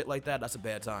bleeding and shit like that. That's a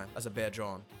bad time. That's a bad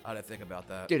drawing. I didn't think about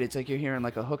that. Dude, it's like you're hearing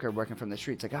like a hooker working from the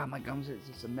streets. Like, my gums are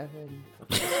just a method.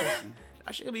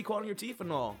 That shit could be caught on your teeth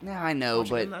and all. Nah, I know, Don't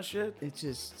you but give that shit. it's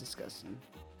just disgusting.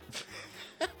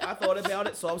 I thought about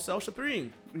it. Soft shell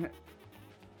Supreme. oh,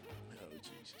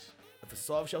 Jesus. If it's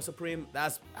soft shell Supreme,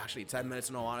 that's actually 10 minutes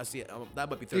in all honesty. That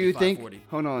might be Do you 35, think? 40.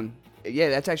 Hold on. Yeah,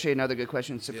 that's actually another good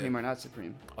question. Supreme Yeah. or not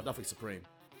Supreme? Oh, definitely Supreme.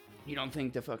 You don't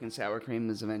think the fucking sour cream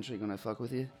is eventually gonna fuck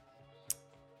with you?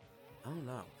 I don't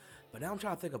know. But now I'm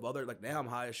trying to think of other, like now I'm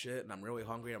high as shit and I'm really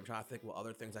hungry. I'm trying to think what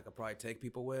other things I could probably take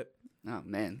people with. Oh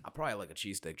man. I probably like a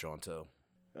cheesesteak, John, too.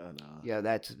 Nah. Yeah,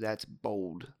 that's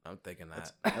bold. I'm thinking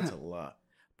that. That's a lot.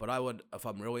 But I would, if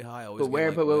I'm really high, I always But get, where?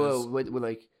 like, But whiz. what,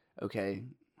 like, okay,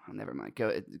 oh, never mind. Go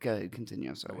ahead, continue.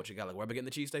 I'm sorry. What you got? Like, where am I getting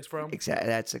the cheesesteaks from? Exactly.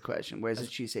 That's the question. Where's the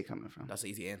cheesesteak coming from? That's the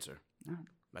easy answer. Oh.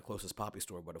 My closest poppy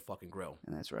store with a fucking grill.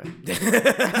 And that's right.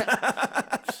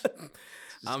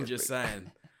 I'm just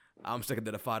saying. I'm sticking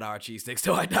to the $5 cheesesteaks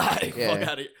till I die. Yeah. Fuck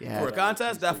out of here. Yeah. For a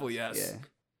contest, definitely yes. Yeah.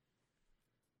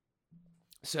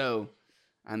 So,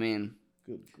 I mean,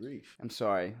 Good grief. I'm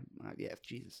sorry. Yeah,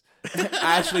 Jesus. I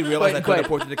actually realized I couldn't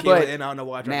pour the tequila in. I don't know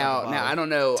why I drank Now, out the now I bottle. don't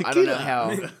know. Tequila. I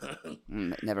don't know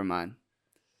how. Never mind.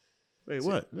 Wait,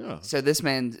 what? No. So this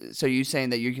man. So you saying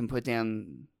that you can put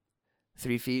down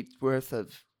 3 feet worth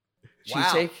of Wow.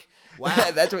 cheesesteak?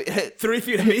 Wow. That's what. 3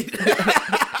 feet of meat.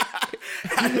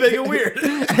 I make it weird.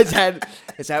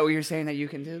 is that what you're saying that you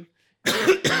can do?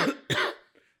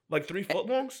 Like 3 foot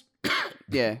longs?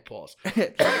 Yeah. Pause.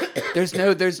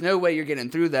 there's no way you're getting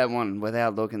through that one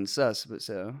without looking sus. But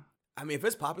so. I mean, if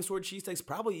it's poppy store cheesesteaks,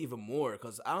 probably even more.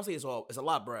 Because honestly, it's a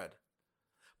lot of bread.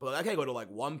 But like, I can't go to like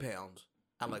 1 pound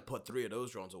and like put 3 of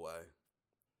those drones away.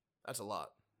 That's a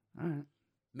lot. All right.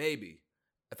 Maybe.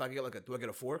 If I get do I get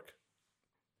a fork?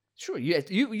 Sure.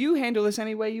 You handle this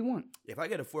any way you want. If I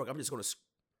get a fork, I'm just gonna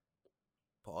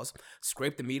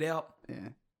scrape the meat out, Yeah.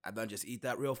 and then just eat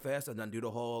that real fast, and then do the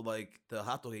whole like the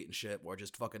hot dog eating shit, or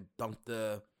just fucking dunk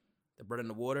the bread in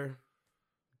the water,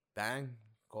 bang,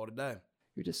 call it a day.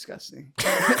 You're disgusting.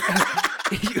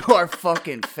 You are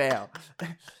fucking foul.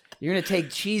 You're gonna take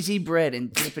cheesy bread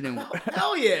and dip it in.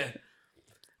 Hell yeah!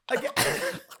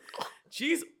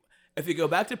 Cheese. If you go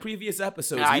back to previous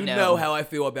episodes, I you know. know how I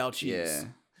feel about cheese. Yeah.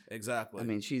 Exactly. I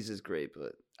mean, cheese is great,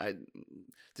 but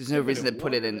there's no reason to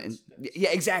put it in. Yeah,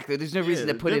 exactly. There's no reason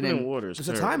to put it in. Water is there's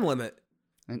a terrible. time limit.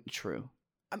 True.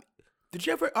 Did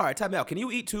you ever? All right, time out. Can you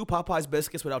eat 2 Popeyes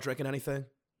biscuits without drinking anything?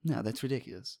 No, that's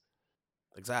ridiculous.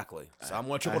 Exactly. So I'm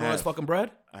going to I triple on this have. fucking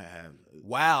bread? I have.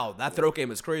 Wow, that throat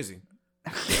game is crazy.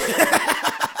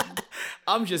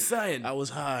 I'm just saying. I was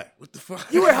high. What the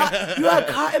fuck? You were hot. You had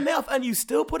cotton mouth and you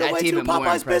still put That's away 2 even more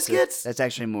Popeyes impressive. biscuits? That's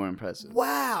actually more impressive.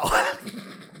 Wow.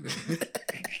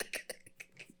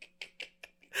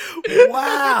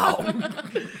 Wow.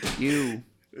 You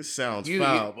This sounds You-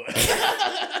 foul,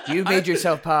 but you made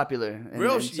yourself popular.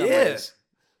 Real in some yeah. ways.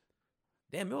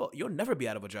 Damn, you'll never be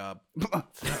out of a job.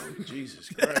 Jesus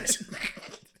Christ.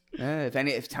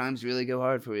 If times really go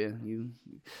hard for you,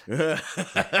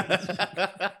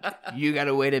 you got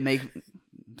a way to make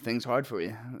things hard for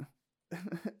you.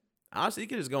 Honestly, you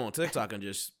could just go on TikTok and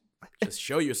just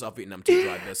show yourself eating them 2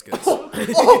 dry biscuits.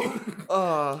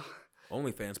 Oh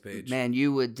OnlyFans page. man,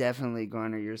 you would definitely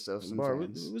garner yourself some Bar,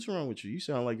 fans. what's wrong with you? You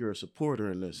sound like you're a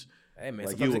supporter in this. Hey, man.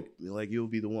 Like sometimes you'll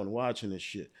be the one watching this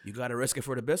shit. you got to risk it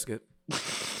for the biscuit.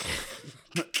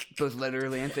 Both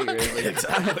literally and figuratively.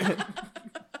 Exactly.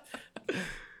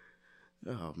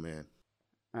 Oh man.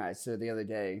 All right, so the other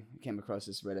day I came across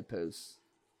this Reddit post,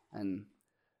 and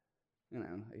you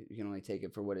can only take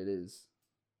it for what it is.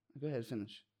 Go ahead,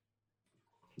 finish.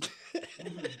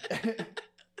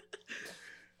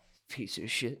 Piece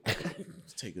of shit.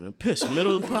 It's taking a piss in the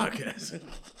middle of the podcast.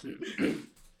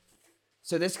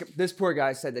 So this poor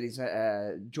guy said that he's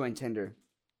joined Tinder,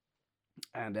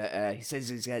 and he says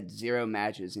he's had 0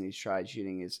 matches, and he's tried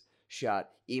shooting his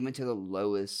shot even to the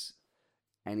lowest,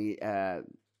 any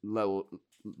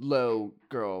low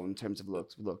girl in terms of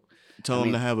looks. Look, Tell I him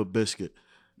mean- to have a biscuit.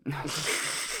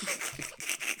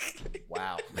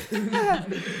 Wow.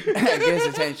 get his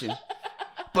attention,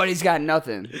 but he's got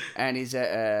nothing, and he's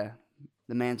the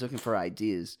man's looking for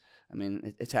ideas. I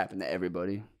mean, it's happened to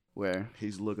everybody. Where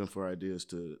He's looking for ideas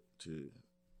to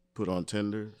put on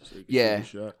Tinder. So he can Yeah.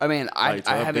 shoot a shot. I mean, I Like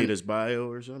to update haven't. his bio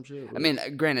or some shit. I mean,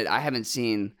 granted, I haven't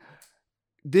seen.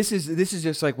 This is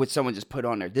just like what someone just put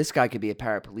on there. This guy could be a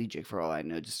paraplegic for all I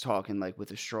know, just talking like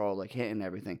with a straw, like hitting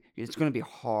everything. It's going to be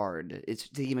hard. It's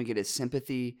to even get his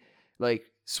sympathy, like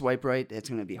swipe right. It's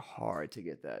going to be hard to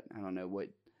get that. I don't know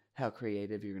how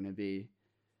creative you're going to be.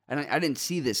 I didn't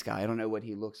see this guy. I don't know what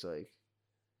he looks like.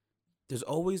 There's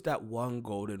always that one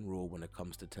golden rule when it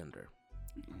comes to Tinder.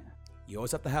 Yeah. You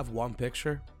always have to have one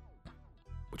picture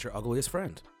with your ugliest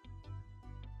friend.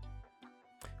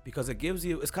 Because it gives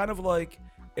you, it's kind of like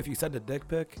if you send a dick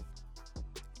pic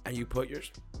and you put your...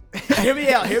 Hear me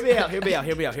out.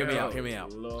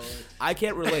 Lord. I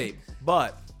can't relate,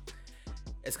 but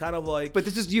it's kind of like... But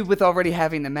this is you with already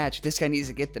having the match. This guy needs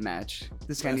to get the match.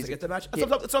 This guy Has needs to get the match. Yeah.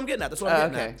 That's what I'm getting at. That's what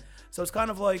I'm getting Okay. at. So it's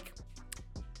kind of like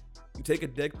you take a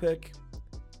dick pic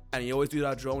and you always do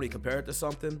that drone. You compare it to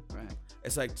something. Right.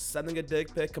 It's like sending a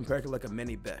dick pic compared to like a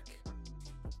mini bic.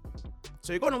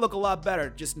 So you're going to look a lot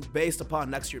better just based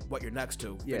upon what you're next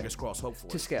to. Yeah. Fingers crossed, hopefully.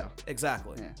 To scale.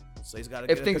 Exactly. Yeah. So he's got to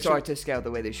If get a things picture. are to scale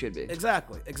the way they should be.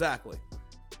 Exactly.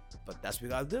 But that's what you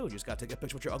got to do. You just got to take a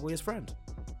picture with your ugliest friend.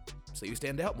 So you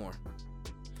stand out more.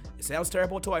 It sounds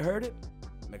terrible until I heard it.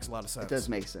 Makes a lot of sense. It does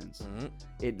make sense.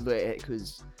 Mm-hmm.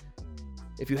 Because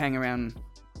if you hang around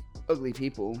ugly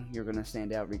people, you're gonna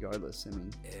stand out regardless. I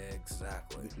mean,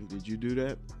 Exactly. Did you do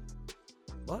that?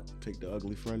 What? Take the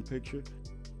ugly friend picture?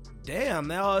 Damn,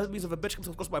 now it means if a bitch comes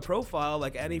across my profile,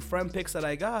 like any friend pics that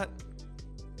I got,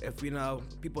 if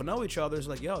people know each other, it's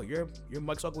like, yo, you're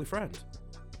Mike's ugly friend.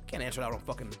 Can't answer that on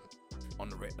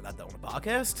the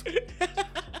podcast.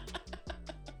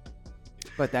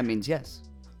 but that means yes.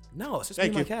 No, it's just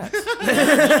Thank me and you. my cats.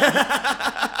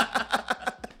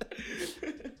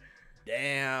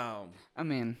 Damn. I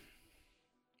mean,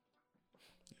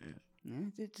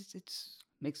 it's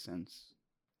makes sense.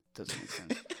 Doesn't make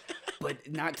sense.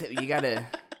 But not to, you gotta,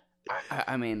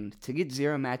 I mean, to get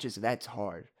 0 matches, that's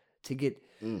hard. To get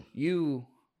you.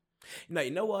 Now,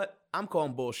 you know what? I'm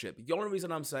calling bullshit. The only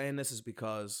reason I'm saying this is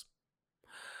because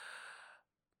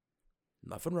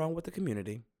nothing wrong with the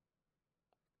community.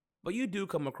 But you do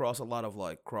come across a lot of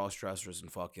like cross-dressers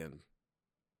and fucking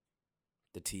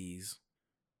the tees.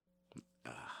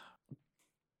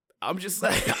 I'm just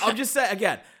saying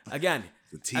again.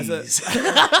 The tease.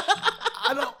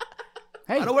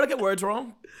 Hey, I don't want to get words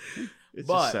wrong. It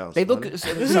but just sounds they look. funny.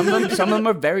 Some of them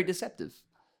are very deceptive.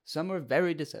 Some are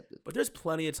very deceptive. But there's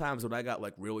plenty of times when I got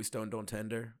like really stoned on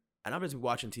Tinder, and I'm just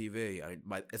watching TV.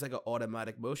 It's like an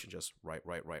automatic motion, just right.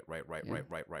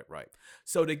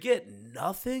 So to get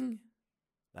nothing,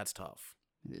 that's tough.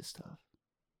 It is tough.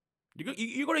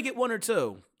 You're gonna get one or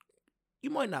two. You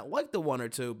might not like the one or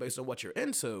two based on what you're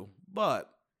into, but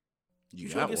you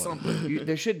should got get one. something.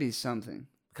 There should be something.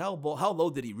 How low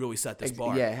did he really set this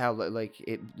bar? Yeah, how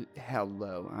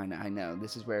low? I know.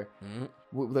 This is where,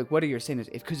 Mm-hmm. like, what are your standards?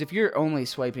 Because if you're only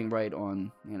swiping right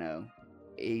on,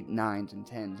 8, 9s, and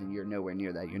 10s, and you're nowhere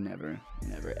near that, you're never,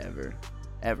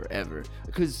 ever.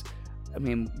 Because, I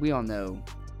mean, we all know,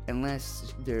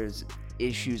 unless there's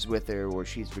issues with her or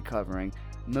she's recovering,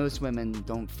 most women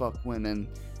don't fuck women.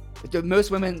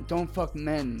 Most women don't fuck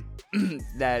men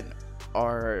that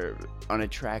are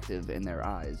unattractive in their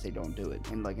eyes. They don't do it,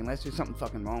 and like unless there's something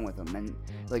fucking wrong with them, and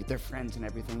like their friends and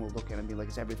everything will look at them and be like,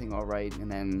 is everything all right? And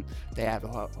then they have a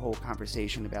whole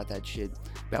conversation about that shit,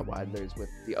 about why there's with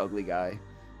the ugly guy,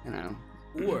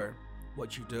 Or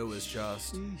what you do is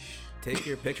just take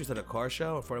your pictures at a car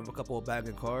show in front of a couple of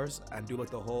banging cars and do like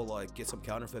the whole like get some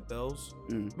counterfeit bills.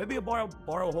 Maybe you borrow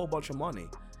a whole bunch of money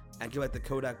and get like the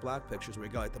Kodak Black pictures where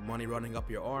you got like the money running up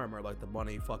your arm or like the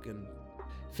money fucking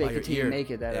fake it till you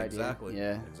make it. That exactly.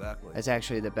 idea. Yeah, exactly. That's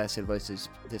actually the best advice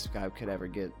this guy could ever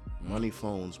get. Money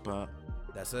phones, Pop.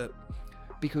 That's it.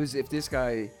 Because if this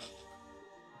guy,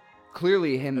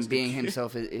 clearly him That's the being key.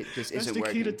 himself, it just That's isn't the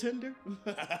working. key to Tinder.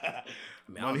 I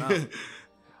don't Money- know.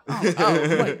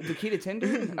 What, the key to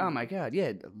Tinder? Oh my god,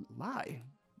 yeah, lie.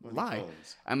 Money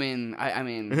phones. I mean,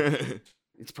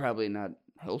 it's probably not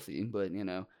healthy, but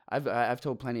I've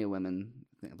told plenty of wonen,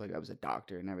 like I was a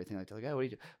doctor and everything like that. Like, oh, what do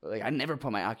you do? Like, I never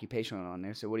put my occupation on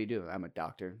there. So what do you do? I'm a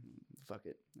doctor. Fuck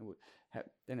it.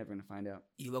 They're never gonna find out.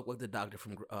 You look like the doctor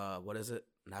from what is it?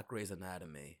 Not Grey's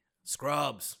Anatomy.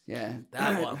 Scrubs. Yeah,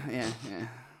 That one. Yeah.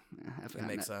 It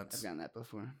makes sense. I've gotten that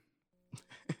before.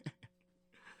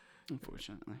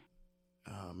 Unfortunately.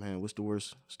 Oh man, what's the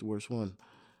worst? What's the worst one?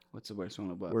 What's the worst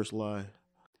one about? Worst lie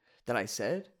That I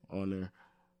said on there,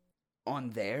 on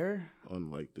there?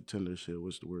 on like the Tinder shit.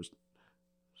 What's the worst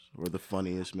or the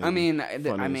funniest? Maybe? I mean,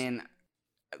 Funniest.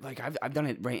 like I've done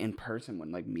it right in person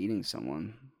when like meeting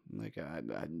someone. Like I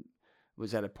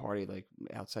was at a party like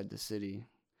outside the city,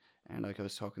 and like I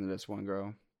was talking to this one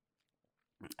girl,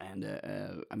 and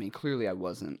I mean clearly I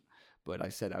wasn't, but I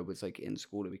said I was like in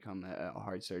school to become a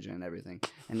heart surgeon and everything.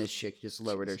 And this chick just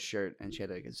lowered her shirt and she had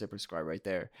like a zipper scar right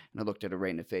there. And I looked at her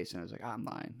right in the face and I was like, I'm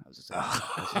lying. I was just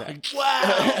like,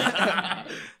 Wow.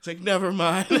 It's like never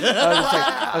mind.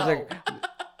 I was like,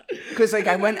 because like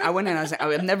I went in and I was like,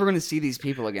 I'm never gonna see these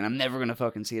people again. I'm never gonna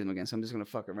fucking see them again. So I'm just gonna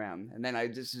fuck around. And then I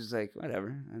just was like, whatever.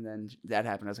 And then that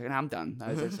happened. I was like, I'm done.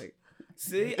 I was just like,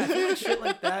 See, I feel like shit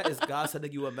like that is God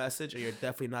sending you a message, and you're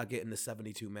definitely not getting the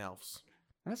 72 mouths.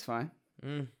 that's fine.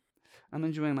 Mm. I'm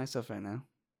enjoying myself right now.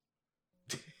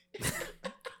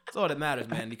 That's all that matters,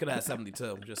 man. You could have had 72.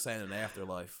 I'm just saying in the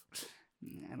afterlife.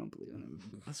 I don't believe in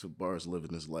it. That's what Bar's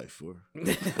living his life for.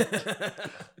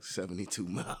 72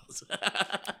 miles.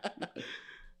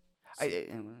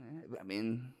 I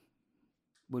mean,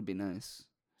 would be nice.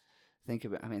 Think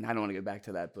about. I mean, I don't want to go back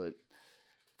to that, but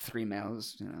 3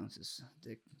 males, just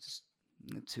dick, just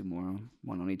 2 more,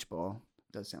 1 on each ball.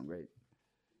 Does sound great.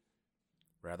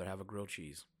 Rather have a grilled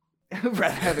cheese.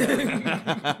 Rather have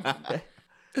a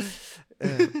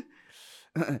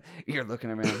You're looking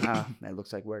around. Ah, that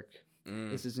looks like work.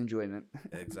 This is enjoyment.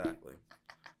 Exactly.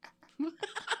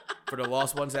 For the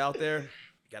lost ones out there, you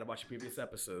gotta watch the previous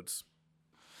episodes.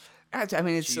 I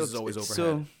mean, it's Cheese still is always it's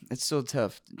overhead. it's still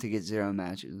tough to get 0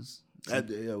 matches.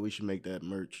 Yeah, we should make that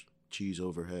merch. Cheese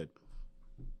overhead.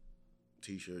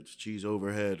 T-shirts. Cheese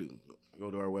overhead.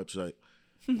 Go to our website.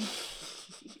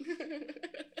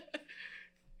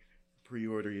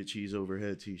 Pre-order your cheese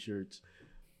overhead T-shirts.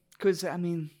 Because I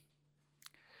mean,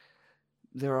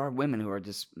 there are women who are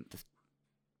just.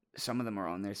 Some of them are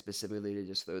on there specifically to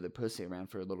just throw their pussy around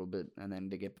for a little bit and then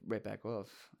to get right back off.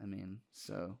 I mean,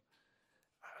 so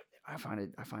I find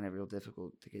it real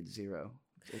difficult to get 0.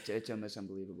 It's almost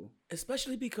unbelievable.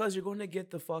 Especially because you're going to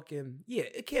get the fucking... Yeah,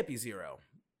 it can't be 0.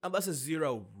 Unless it's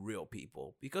 0 real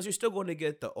people. Because you're still going to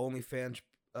get the OnlyFans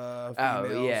females.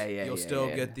 Oh, yeah. You'll still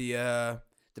get the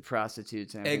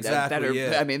prostitutes and exactly, that are,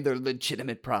 yeah. I mean, they're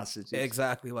legitimate prostitutes.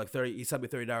 Exactly, like 30. You sent me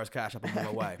 $30 cash up and move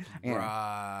away.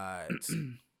 Yeah. Right.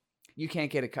 You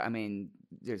can't get I mean,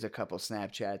 there's a couple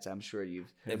Snapchats. I'm sure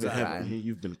you've Exactly.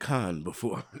 You've been conned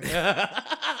before.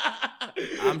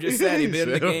 I'm just saying, you've been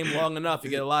in the game long enough. You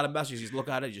get a lot of messages. You just look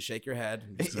at it, you just shake your head.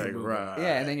 And It's like, right.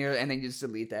 Yeah, and then you just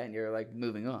delete that and you're like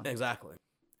moving on. Exactly.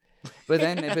 But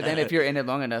then if you're in it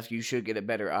long enough, you should get a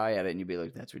better eye at it and you'd be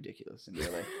like, that's ridiculous. And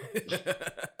you're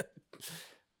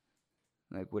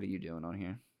like, what are you doing on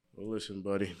here? Well, listen,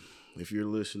 buddy. If you're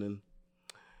listening,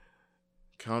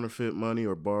 counterfeit money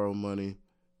or borrow money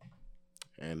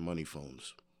and money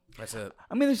phones. That's it.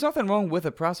 I mean, there's nothing wrong with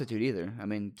a prostitute either. I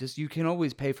mean, just you can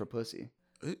always pay for pussy.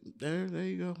 There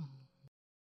you go.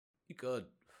 You could.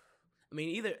 I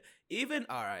mean, even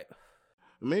all right.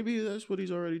 Maybe that's what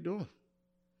he's already doing.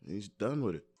 He's done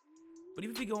with it. But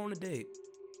even if you go on a date,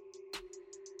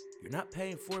 you're not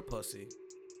paying for pussy,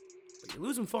 but you're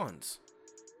losing funds.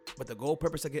 But the goal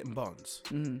purpose of getting buns.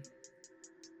 Mm-hmm.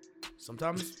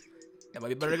 Sometimes it might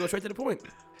be better to go straight to the point.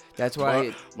 That's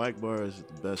why Mike Barr is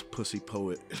the best pussy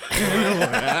poet.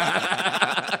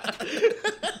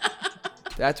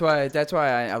 That's why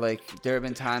I like. There have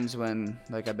been times when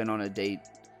like I've been on a date,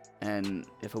 and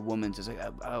if a woman's just like,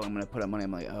 oh, I'm gonna put up money,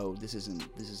 I'm like, oh, this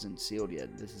isn't sealed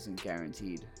yet. This isn't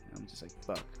guaranteed. I'm just like,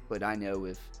 fuck. But I know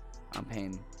if I'm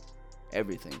paying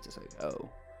everything, it's just like, oh,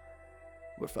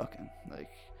 we're fucking. Like,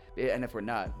 and if we're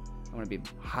not, I'm gonna be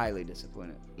highly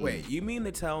disappointed. Wait, you mean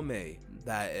to tell me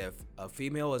that if a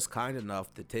female is kind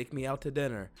enough to take me out to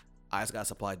dinner, I just gotta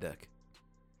supply dick?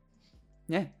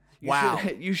 Yeah. Wow.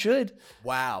 You should.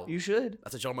 Wow. You should.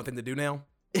 That's a gentleman thing to do now?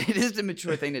 It is the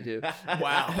mature thing to do.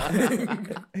 Wow.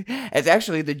 It's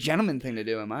actually the gentleman thing to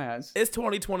do in my eyes. It's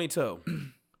 2022.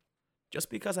 Just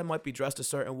because I might be dressed a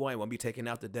certain way when we taking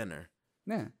out to dinner,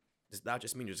 Yeah. does not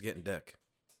just mean you're just getting dick.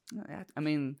 I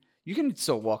mean, you can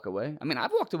still walk away. I mean,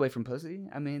 I've walked away from pussy.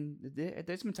 I mean,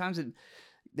 there's been times that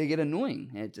they get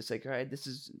annoying. And it's just like, all right, this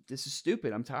is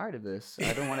stupid. I'm tired of this.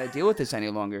 I don't want to deal with this any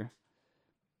longer.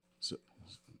 So,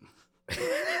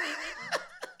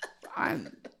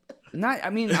 I'm not. I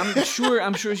mean,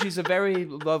 I'm sure she's a very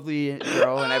lovely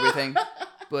girl and everything.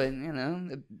 But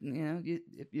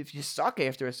if you suck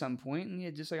after some point, and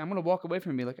you're just like, I'm gonna walk away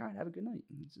from you, like, all right, have a good night.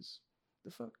 And it's just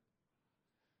the fuck.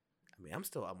 I mean, I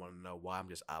want to know why I'm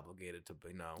just obligated to,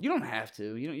 You don't have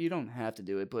to. You don't have to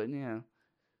do it, but yeah,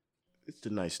 it's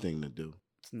the nice thing to do.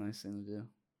 it's a nice thing to do.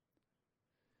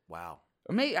 Wow.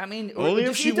 Or maybe, I mean, Only if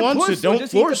just she eat the wants puss, it, don't or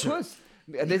just eat the force her. puss.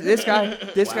 This guy, Wow.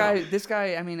 this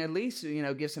guy. I mean, at least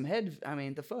give some head. I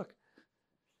mean, the fuck.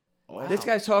 Wow. This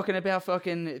guy's talking about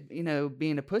fucking,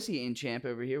 being a pussy eating champ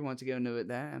over here. Wants to go into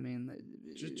that. I mean,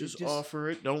 Just offer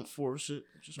it. Don't force it.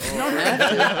 Just You don't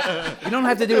have to. You don't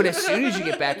have to do it as soon as you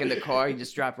get back in the car. You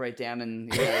just drop right down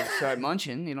and start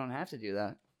munching. You don't have to do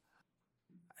that.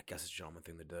 I guess it's a gentleman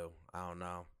thing to do. I don't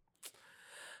know.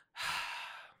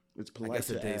 It's polite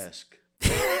to ask.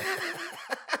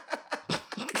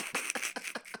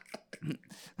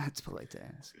 That's polite to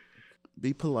ask.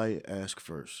 Be polite. Ask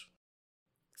first.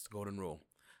 It's the golden rule.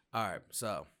 All right,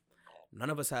 so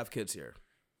none of us have kids here.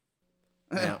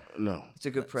 No. It's a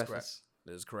good That's preface. correct.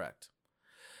 That is correct.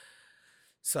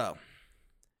 So,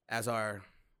 as our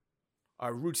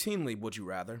routinely would you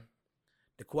rather,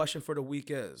 the question for the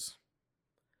week is,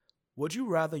 would you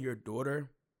rather your daughter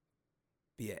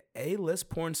be an A-list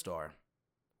porn star,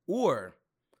 or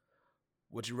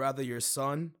would you rather your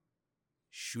son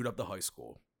shoot up the high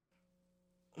school?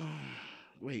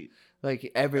 Wait.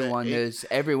 Like everyone knows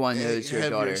your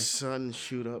have daughter. Your son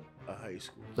shoot up a high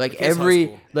school. Like His high every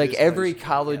school. like His every high school,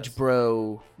 college yes.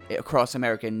 bro across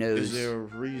America knows. Is there a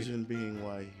reason being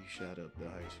why he shot up the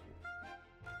high school?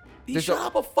 He shot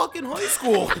up a fucking high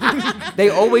school. They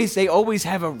always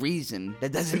have a reason.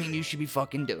 That doesn't mean you should be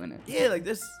fucking doing it. Yeah, like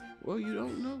this. Well, you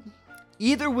don't know.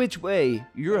 Either which way,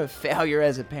 you're a failure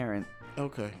as a parent.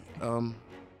 Okay.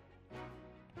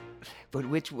 But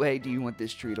which way do you want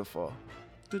this tree to fall?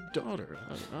 The daughter.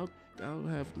 I'll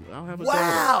have a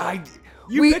daughter.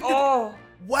 Wow.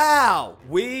 Wow.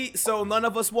 So none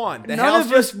of us won. The house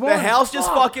just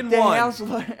fucking won.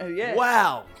 Yeah.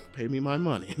 Wow. Pay me my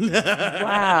money.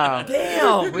 Wow.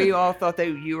 Damn. We all thought that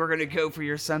you were gonna go for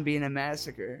your son being a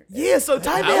massacre. Yeah, so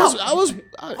time out. I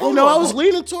was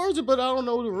leaning towards it, but I don't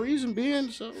know the reason being.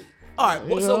 So. All right.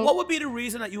 Well, so what would be the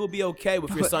reason that you would be okay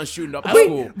with your son shooting up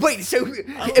school? Wait. So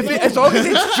as long as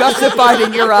it's justified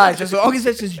in your eyes,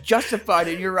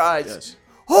 Yes.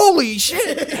 Holy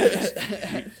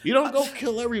shit! You don't go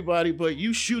kill everybody, but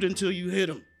you shoot until you hit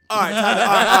them. All right.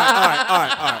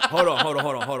 Hold on.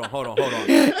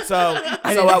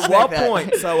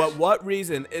 So at what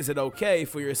reason is it okay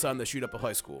for your son to shoot up a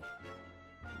high school?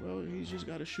 Well, he's just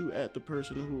got to shoot at the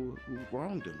person who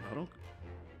wronged him. I don't.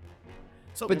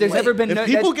 So, but there's never been if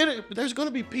people get it. There's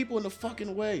gonna be people in the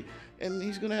fucking way, and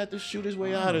he's gonna have to shoot his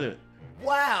way out of it.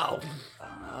 Wow.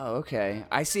 Oh, okay.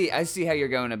 I see how you're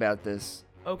going about this.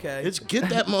 Okay. It's get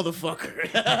that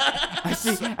motherfucker.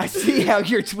 I see how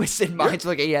your twisted mind's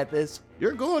looking at this.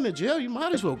 You're going to jail. You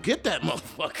might as well get that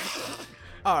motherfucker.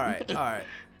 All right.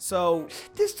 So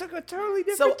this took a totally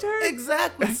different turn.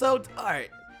 Exactly. So all right.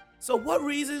 So what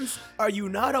reasons are you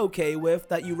not okay with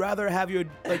that you rather have your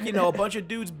a bunch of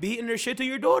dudes beating their shit to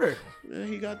your daughter? Yeah,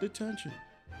 he got detention,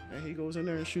 and he goes in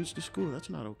there and shoots the school.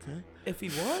 That's not okay. If he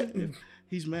what?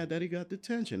 He's mad that he got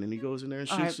detention, and he goes in there and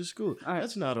shoots the school.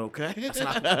 That's not okay. That's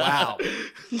not. Wow.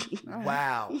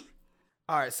 Wow.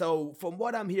 All right. So from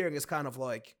what I'm hearing, it's kind of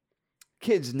like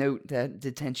kids note that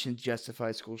detention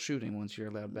justifies school shooting once you're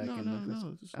allowed back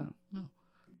in. No.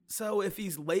 So if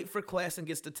he's late for class and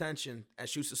gets detention and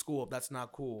shoots the school up, that's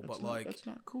not cool. That's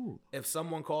not cool. If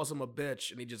someone calls him a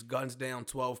bitch and he just guns down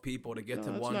 12 people to get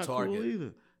to one that's not target, cool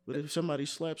either. But if somebody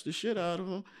slaps the shit out of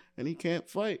him and he can't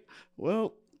fight,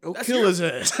 well, go That's kill his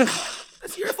ass.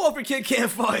 That's your fault if your kid can't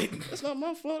fight. That's not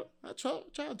my fault. I try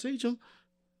to teach him.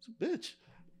 It's a bitch.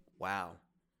 Wow.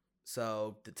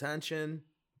 So detention,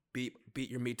 beat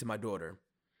your meat to my daughter,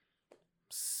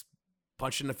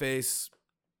 punch in the face,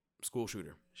 school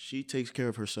shooter. She takes care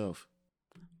of herself.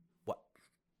 What?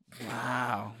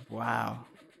 Wow.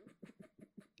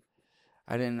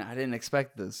 I didn't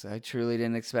expect this. I truly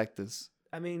didn't expect this.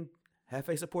 I mean,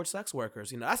 Hefe supports sex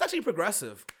workers. That's actually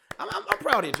progressive. I'm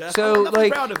proud of you, Jeff. So,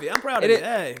 I'm proud of you. I'm proud of you.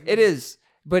 Hey. It is,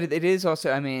 but it is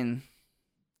also. I mean,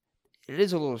 it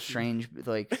is a little strange,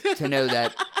 to know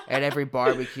that at every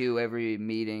barbecue, every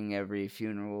meeting, every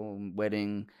funeral,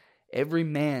 wedding, every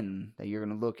man that you're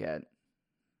gonna look at,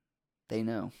 they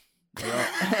know.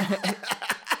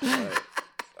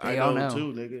 I know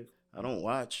too, nigga. I don't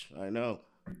watch. I know.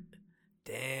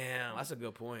 Damn, that's a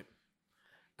good point.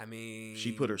 I mean,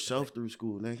 she put herself through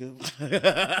school, nigga.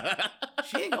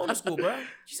 She ain't going to school, bro.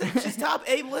 She said she's top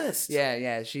 8 list.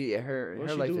 Yeah. Her she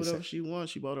life do is. whatever she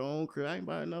wants. She bought her own crib. I ain't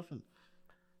buying nothing.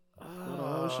 Bought her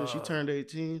own shit. She turned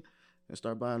 18 and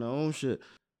started buying her own shit.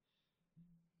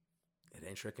 It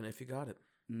ain't tricking if you got it.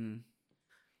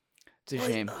 It's a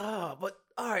shame. But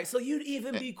all right, so you'd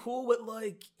even be cool with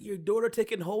your daughter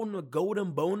taking home a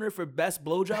golden boner for best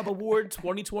blowjob award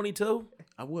 2022?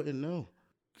 I wouldn't know.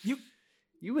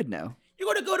 You would know.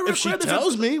 You're gonna go to her if she crib.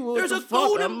 tells me, well, there's a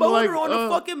golden boner on the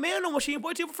fucking mantle when she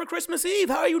invites you over for Christmas Eve.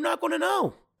 How are you not gonna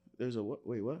know? There's a what?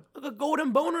 Wait, what? Like a golden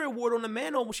boner award on the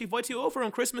mantle when she invites you over on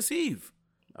Christmas Eve.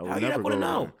 I would How are you never not gonna go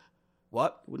know? over there.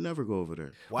 What? Would never go over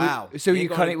there. Wow. So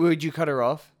would you cut her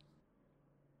off?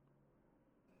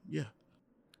 Yeah.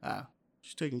 Oh.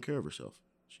 She's taking care of herself.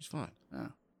 She's fine. Oh.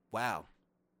 Wow.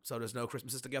 So there's no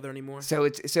Christmases together anymore? So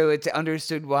it's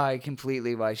understood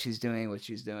completely why she's doing what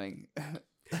she's doing.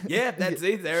 Yeah, there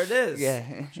it is.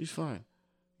 Yeah. She's fine.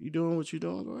 You doing what you're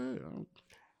doing? Go ahead.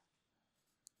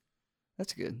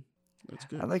 That's good. That's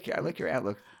good. I like your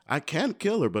outlook. I can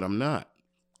kill her, but I'm not.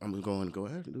 I'm going to go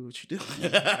ahead and do what you do.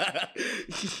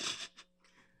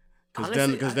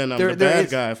 Because then I'm the bad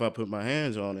guy if I put my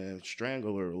hands on her and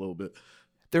strangle her a little bit.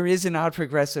 There is an odd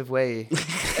progressive way.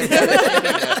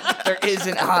 There is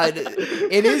an odd.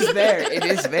 It is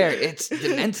there. It's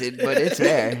demented, but it's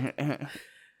there.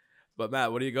 But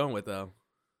Matt, what are you going with though?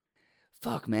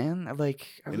 Fuck, man. I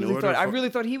really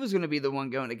thought he was gonna be the one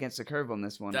going against the curve on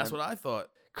this one. That's what I thought.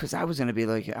 Because I was gonna be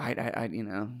like,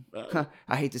 I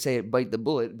hate to say it, bite the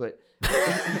bullet, but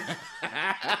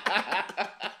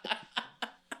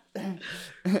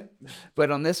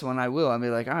But on this one, I will. I'll be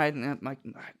like, all right,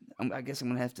 I guess I'm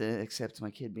gonna have to accept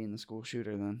my kid being the school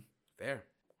shooter then. Fair,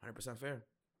 100% fair.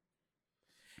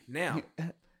 Now,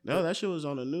 No, that shit was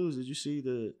on the news. Did you see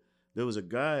there was a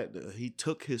guy, he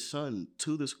took his son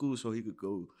to the school so he could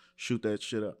go shoot that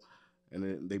shit up. And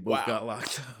then they both got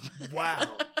locked up. wow.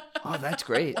 Oh, that's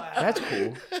great. That's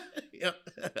cool. Yep.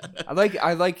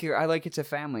 I like it's a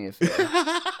family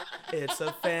affair. It's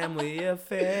a family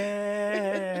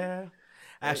affair.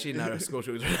 Actually, no, school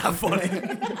shooters are not funny.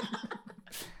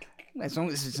 As long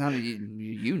as it's not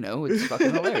you know, it's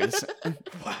fucking hilarious.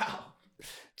 Wow.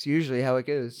 It's usually how it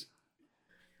goes.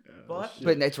 But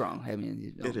But that's wrong. I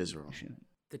mean, It is wrong.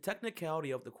 the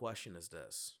technicality of the question is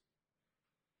this.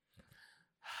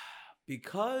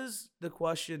 Because the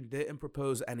question didn't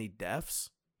propose any deaths,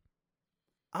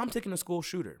 I'm taking a school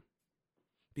shooter.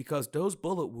 Because those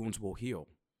bullet wounds will heal.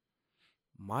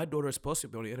 My daughter is supposed to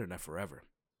be on the internet forever.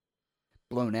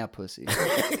 Blown out pussy.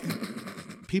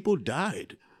 People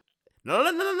died.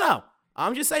 No.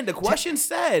 I'm just saying the question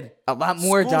said A lot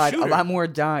more school died. shooter. A lot more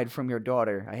died from your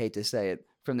daughter. I hate to say it.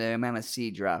 From the amount of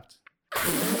seed dropped.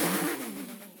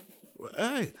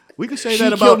 Hey, we can say She that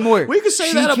killed about more. We can say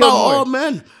She that killed about more. all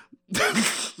men.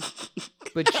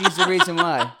 But she's the reason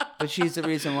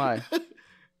why.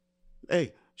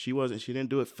 Hey, she didn't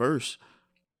do it first.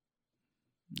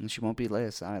 And she won't be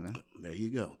last either. There you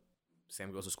go.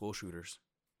 Same goes to school shooters.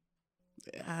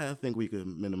 I think we could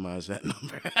minimize that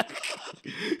number.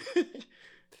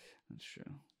 That's true.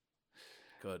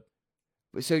 Good.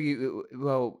 So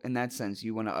in that sense,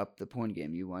 you want to up the porn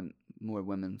game. You want more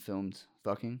women filmed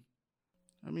fucking.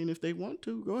 I mean, if they want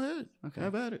to, go ahead. Okay.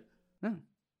 Have at it. No.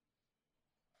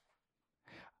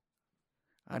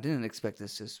 I didn't expect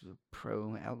this just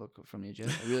pro outlook from you,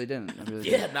 Jeff. I really didn't.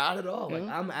 Yeah, not at all. Like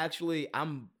Yeah. I'm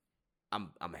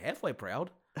halfway proud.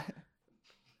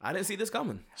 I didn't see this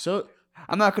coming. So,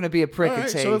 I'm not going to be a prick all and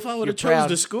right, say so if I would you're have chose proud.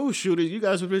 the school shooter, you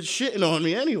guys would have been shitting on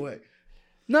me anyway.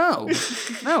 No,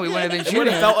 we wouldn't have been It would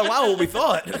shooting. have felt like what we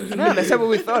thought. No, that's not what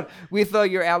we thought. We thought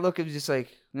your outlook was just like,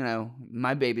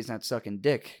 my baby's not sucking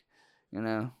dick,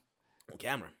 On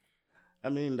camera. I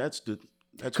mean, that's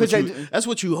 'Cause that's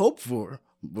what you hope for.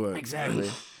 But Exactly.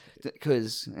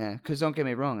 Because don't get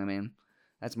me wrong. I mean,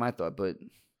 that's my thought, but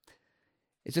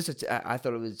it's just I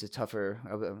thought it was a tougher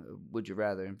would you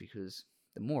rather, because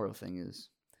the moral thing is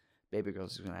baby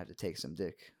girls are gonna have to take some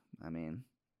dick. I mean,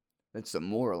 that's the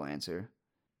moral answer.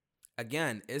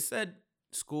 Again, it said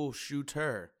school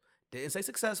shooter. Didn't say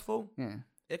successful. Yeah.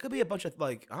 It could be a bunch of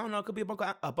it could be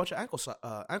a bunch of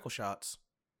ankle shots,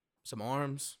 some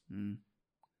arms, Mm.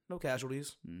 no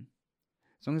casualties.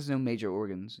 As long as there's no major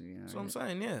organs. That's what I'm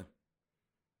saying. Yeah.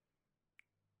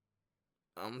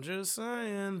 I'm just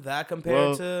saying that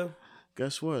compared to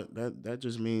guess what? That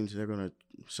just means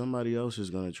somebody else is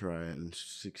gonna try and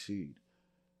succeed.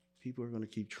 People are gonna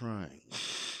keep trying.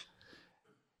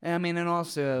 I mean, and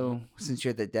also, since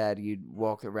you're the dad, you'd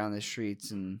walk around the streets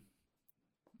and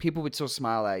people would still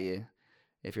smile at you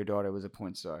if your daughter was a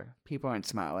porn star. People aren't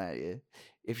smiling at you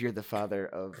if you're the father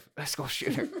of a school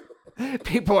shooter.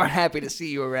 People aren't happy to see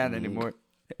you around anymore.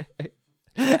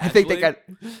 I think they got.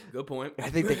 Good point. I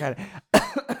think they kind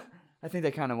of. I think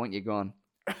they kind of want you gone.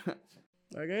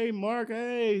 Like, hey, Mark,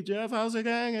 hey, Jeff, how's it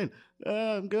hanging?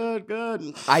 I'm good.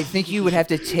 I think you would have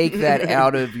to take that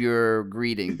out of your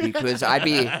greeting, because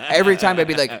every time I'd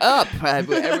be like, up.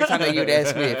 Every time that you'd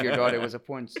ask me if your daughter was a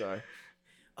porn star.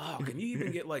 Oh, can you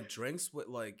even get like drinks with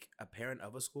like a parent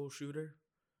of a school shooter?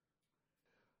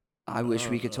 I wish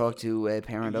we could talk to a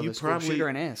parent of a school shooter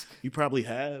and ask. You probably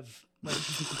have.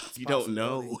 You don't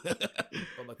know. But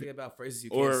like think about phrases you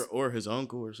can't or his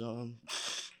uncle or something.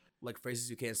 like phrases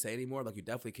you can't say anymore. Like you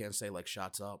definitely can't say like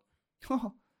shots up.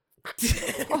 Oh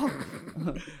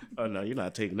no, you're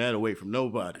not taking that away from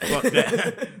nobody. Fuck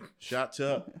that. Shots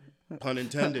up. Pun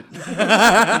intended.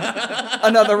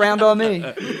 Another round on me.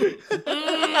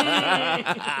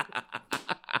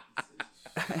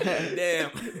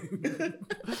 Damn.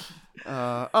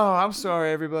 I'm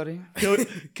sorry, everybody.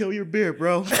 Kill your beer,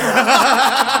 bro.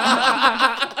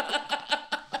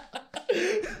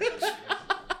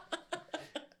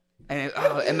 And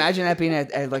imagine that being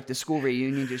at like the school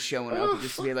reunion, just showing up,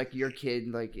 just to be like your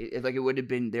kid, like it would have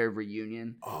been their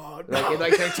reunion. Oh no.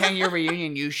 Like their 10-year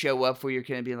reunion, you show up for your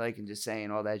kid and be like, and just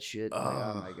saying all that shit. Like,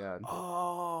 oh my god.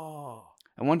 Oh.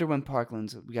 I wonder when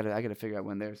Parkland's. I gotta figure out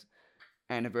when their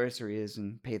anniversary is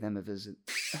and pay them a visit.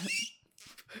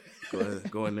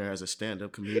 Go in there as a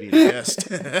stand-up comedian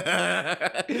guest. Like,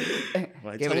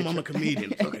 Give tell it him I'm a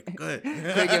comedian. Okay, go ahead.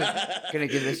 Gonna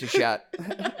give this a shot.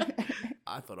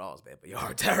 I thought I was bad, but y'all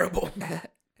are terrible.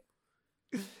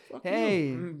 Fuck Hey,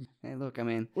 you. hey, look, I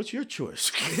mean, What's your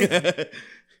choice?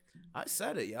 I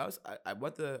said it, yo. I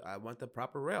went the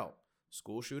proper rail.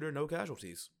 School shooter, no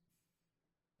casualties.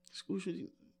 School shooting.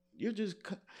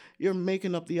 You're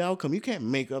making up the outcome. You can't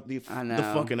make up the I know.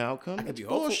 fucking outcome. I could It's be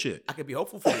hopeful. bullshit. I could be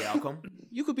hopeful for the outcome.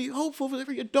 You could be hopeful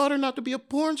for your daughter not to be a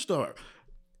porn star.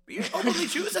 But you're openly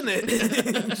choosing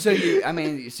it. so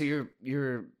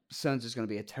your son's just gonna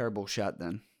be a terrible shot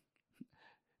then,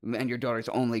 and your daughter's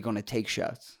only gonna take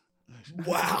shots.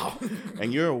 Wow.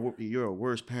 And you're a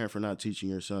worse parent for not teaching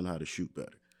your son how to shoot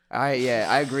better. I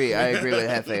agree. I agree with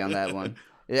Hefe on that one.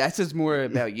 That says more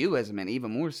about you as a man,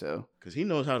 even more so. Because he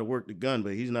knows how to work the gun,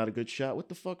 but he's not a good shot. What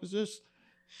the fuck is this?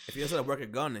 If he doesn't have to work a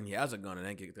gun and he has a gun and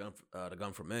then get the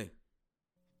gun from me,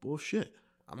 Bullshit.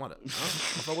 I'm on it. I'm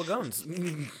fuck with guns.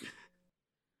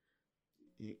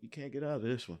 You can't get out of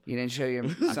this one. You didn't show your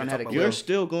son how to talk kill. You're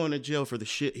still going to jail for the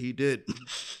shit he did.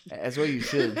 That's what you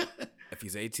should. If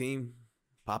he's 18,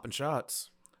 popping shots.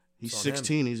 He's It's on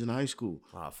 16. He's in high school.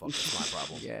 Ah, fuck, that's my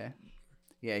problem.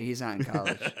 Yeah, he's not in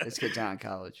college. This kid's not in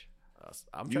college.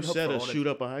 I'm You trying to hope said for a all the- shoot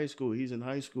up a high school. He's in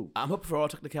high school. I'm hoping for all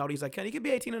technicalities I can. He could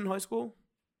be 18 in high school.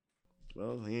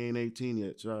 Well, he ain't 18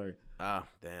 yet. Sorry. Ah,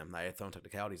 damn. Now you're throwing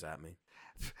technicalities at me.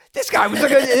 This guy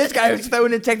was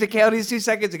throwing in technicalities 2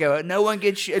 seconds ago. No one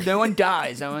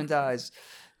dies. No one dies.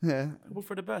 Yeah. Hopeful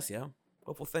for the best, yeah.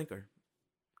 Hopeful thinker.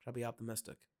 Try to be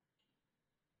optimistic.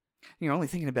 You're only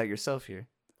thinking about yourself here.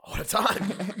 All the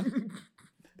time.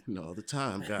 No, the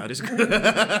time, God is good.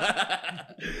 I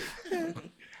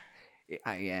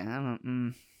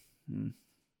don't.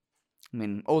 I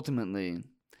mean, ultimately,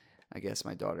 I guess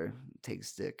my daughter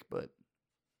takes dick, but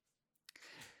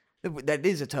that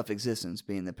is a tough existence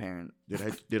being the parent.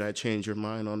 Did I change your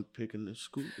mind on picking the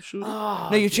school shooter? Oh,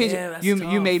 No, you changed. yeah, that's You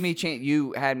tough. made me change.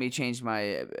 You had me change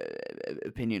my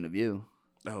opinion of you.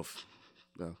 Oh,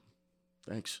 no.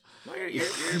 Thanks. No, you're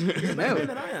better man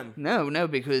than I am. No,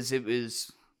 because it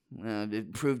was.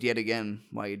 It proved yet again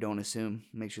why you don't assume.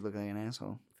 Makes you look like an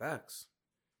asshole. Facts.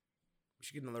 We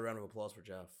should get another round of applause for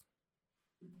Jeff.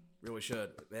 Really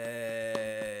should.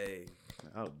 Hey.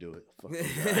 I'll do it. Fuck you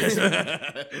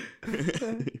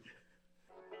guys.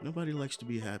 Nobody likes to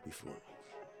be happy for it.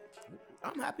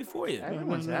 I'm happy for you.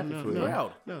 Everyone's happy for you.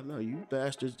 Proud. No, you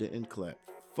bastards didn't clap.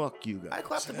 Fuck you guys. I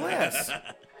clapped the glass.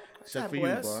 Except for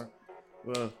glass. you, Bar.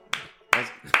 Well,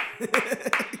 that's...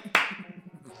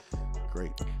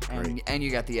 Great. And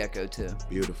you got the echo too.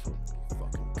 Beautiful.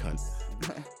 Fucking cunt.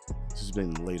 This has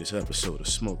been the latest episode of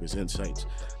Smokers Insights.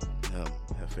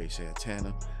 Hefe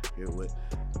Santana here with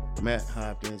Matt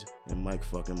Hopkins and Mike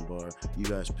fucking Barr. You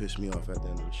guys pissed me off at the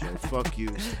end of the show. Fuck you.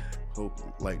 Hope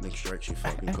lightning strikes you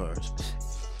fucking cars.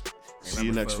 See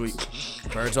you next week.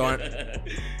 Birds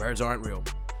aren't real.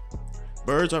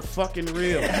 Birds are fucking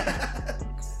real.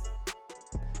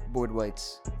 Board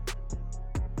whites.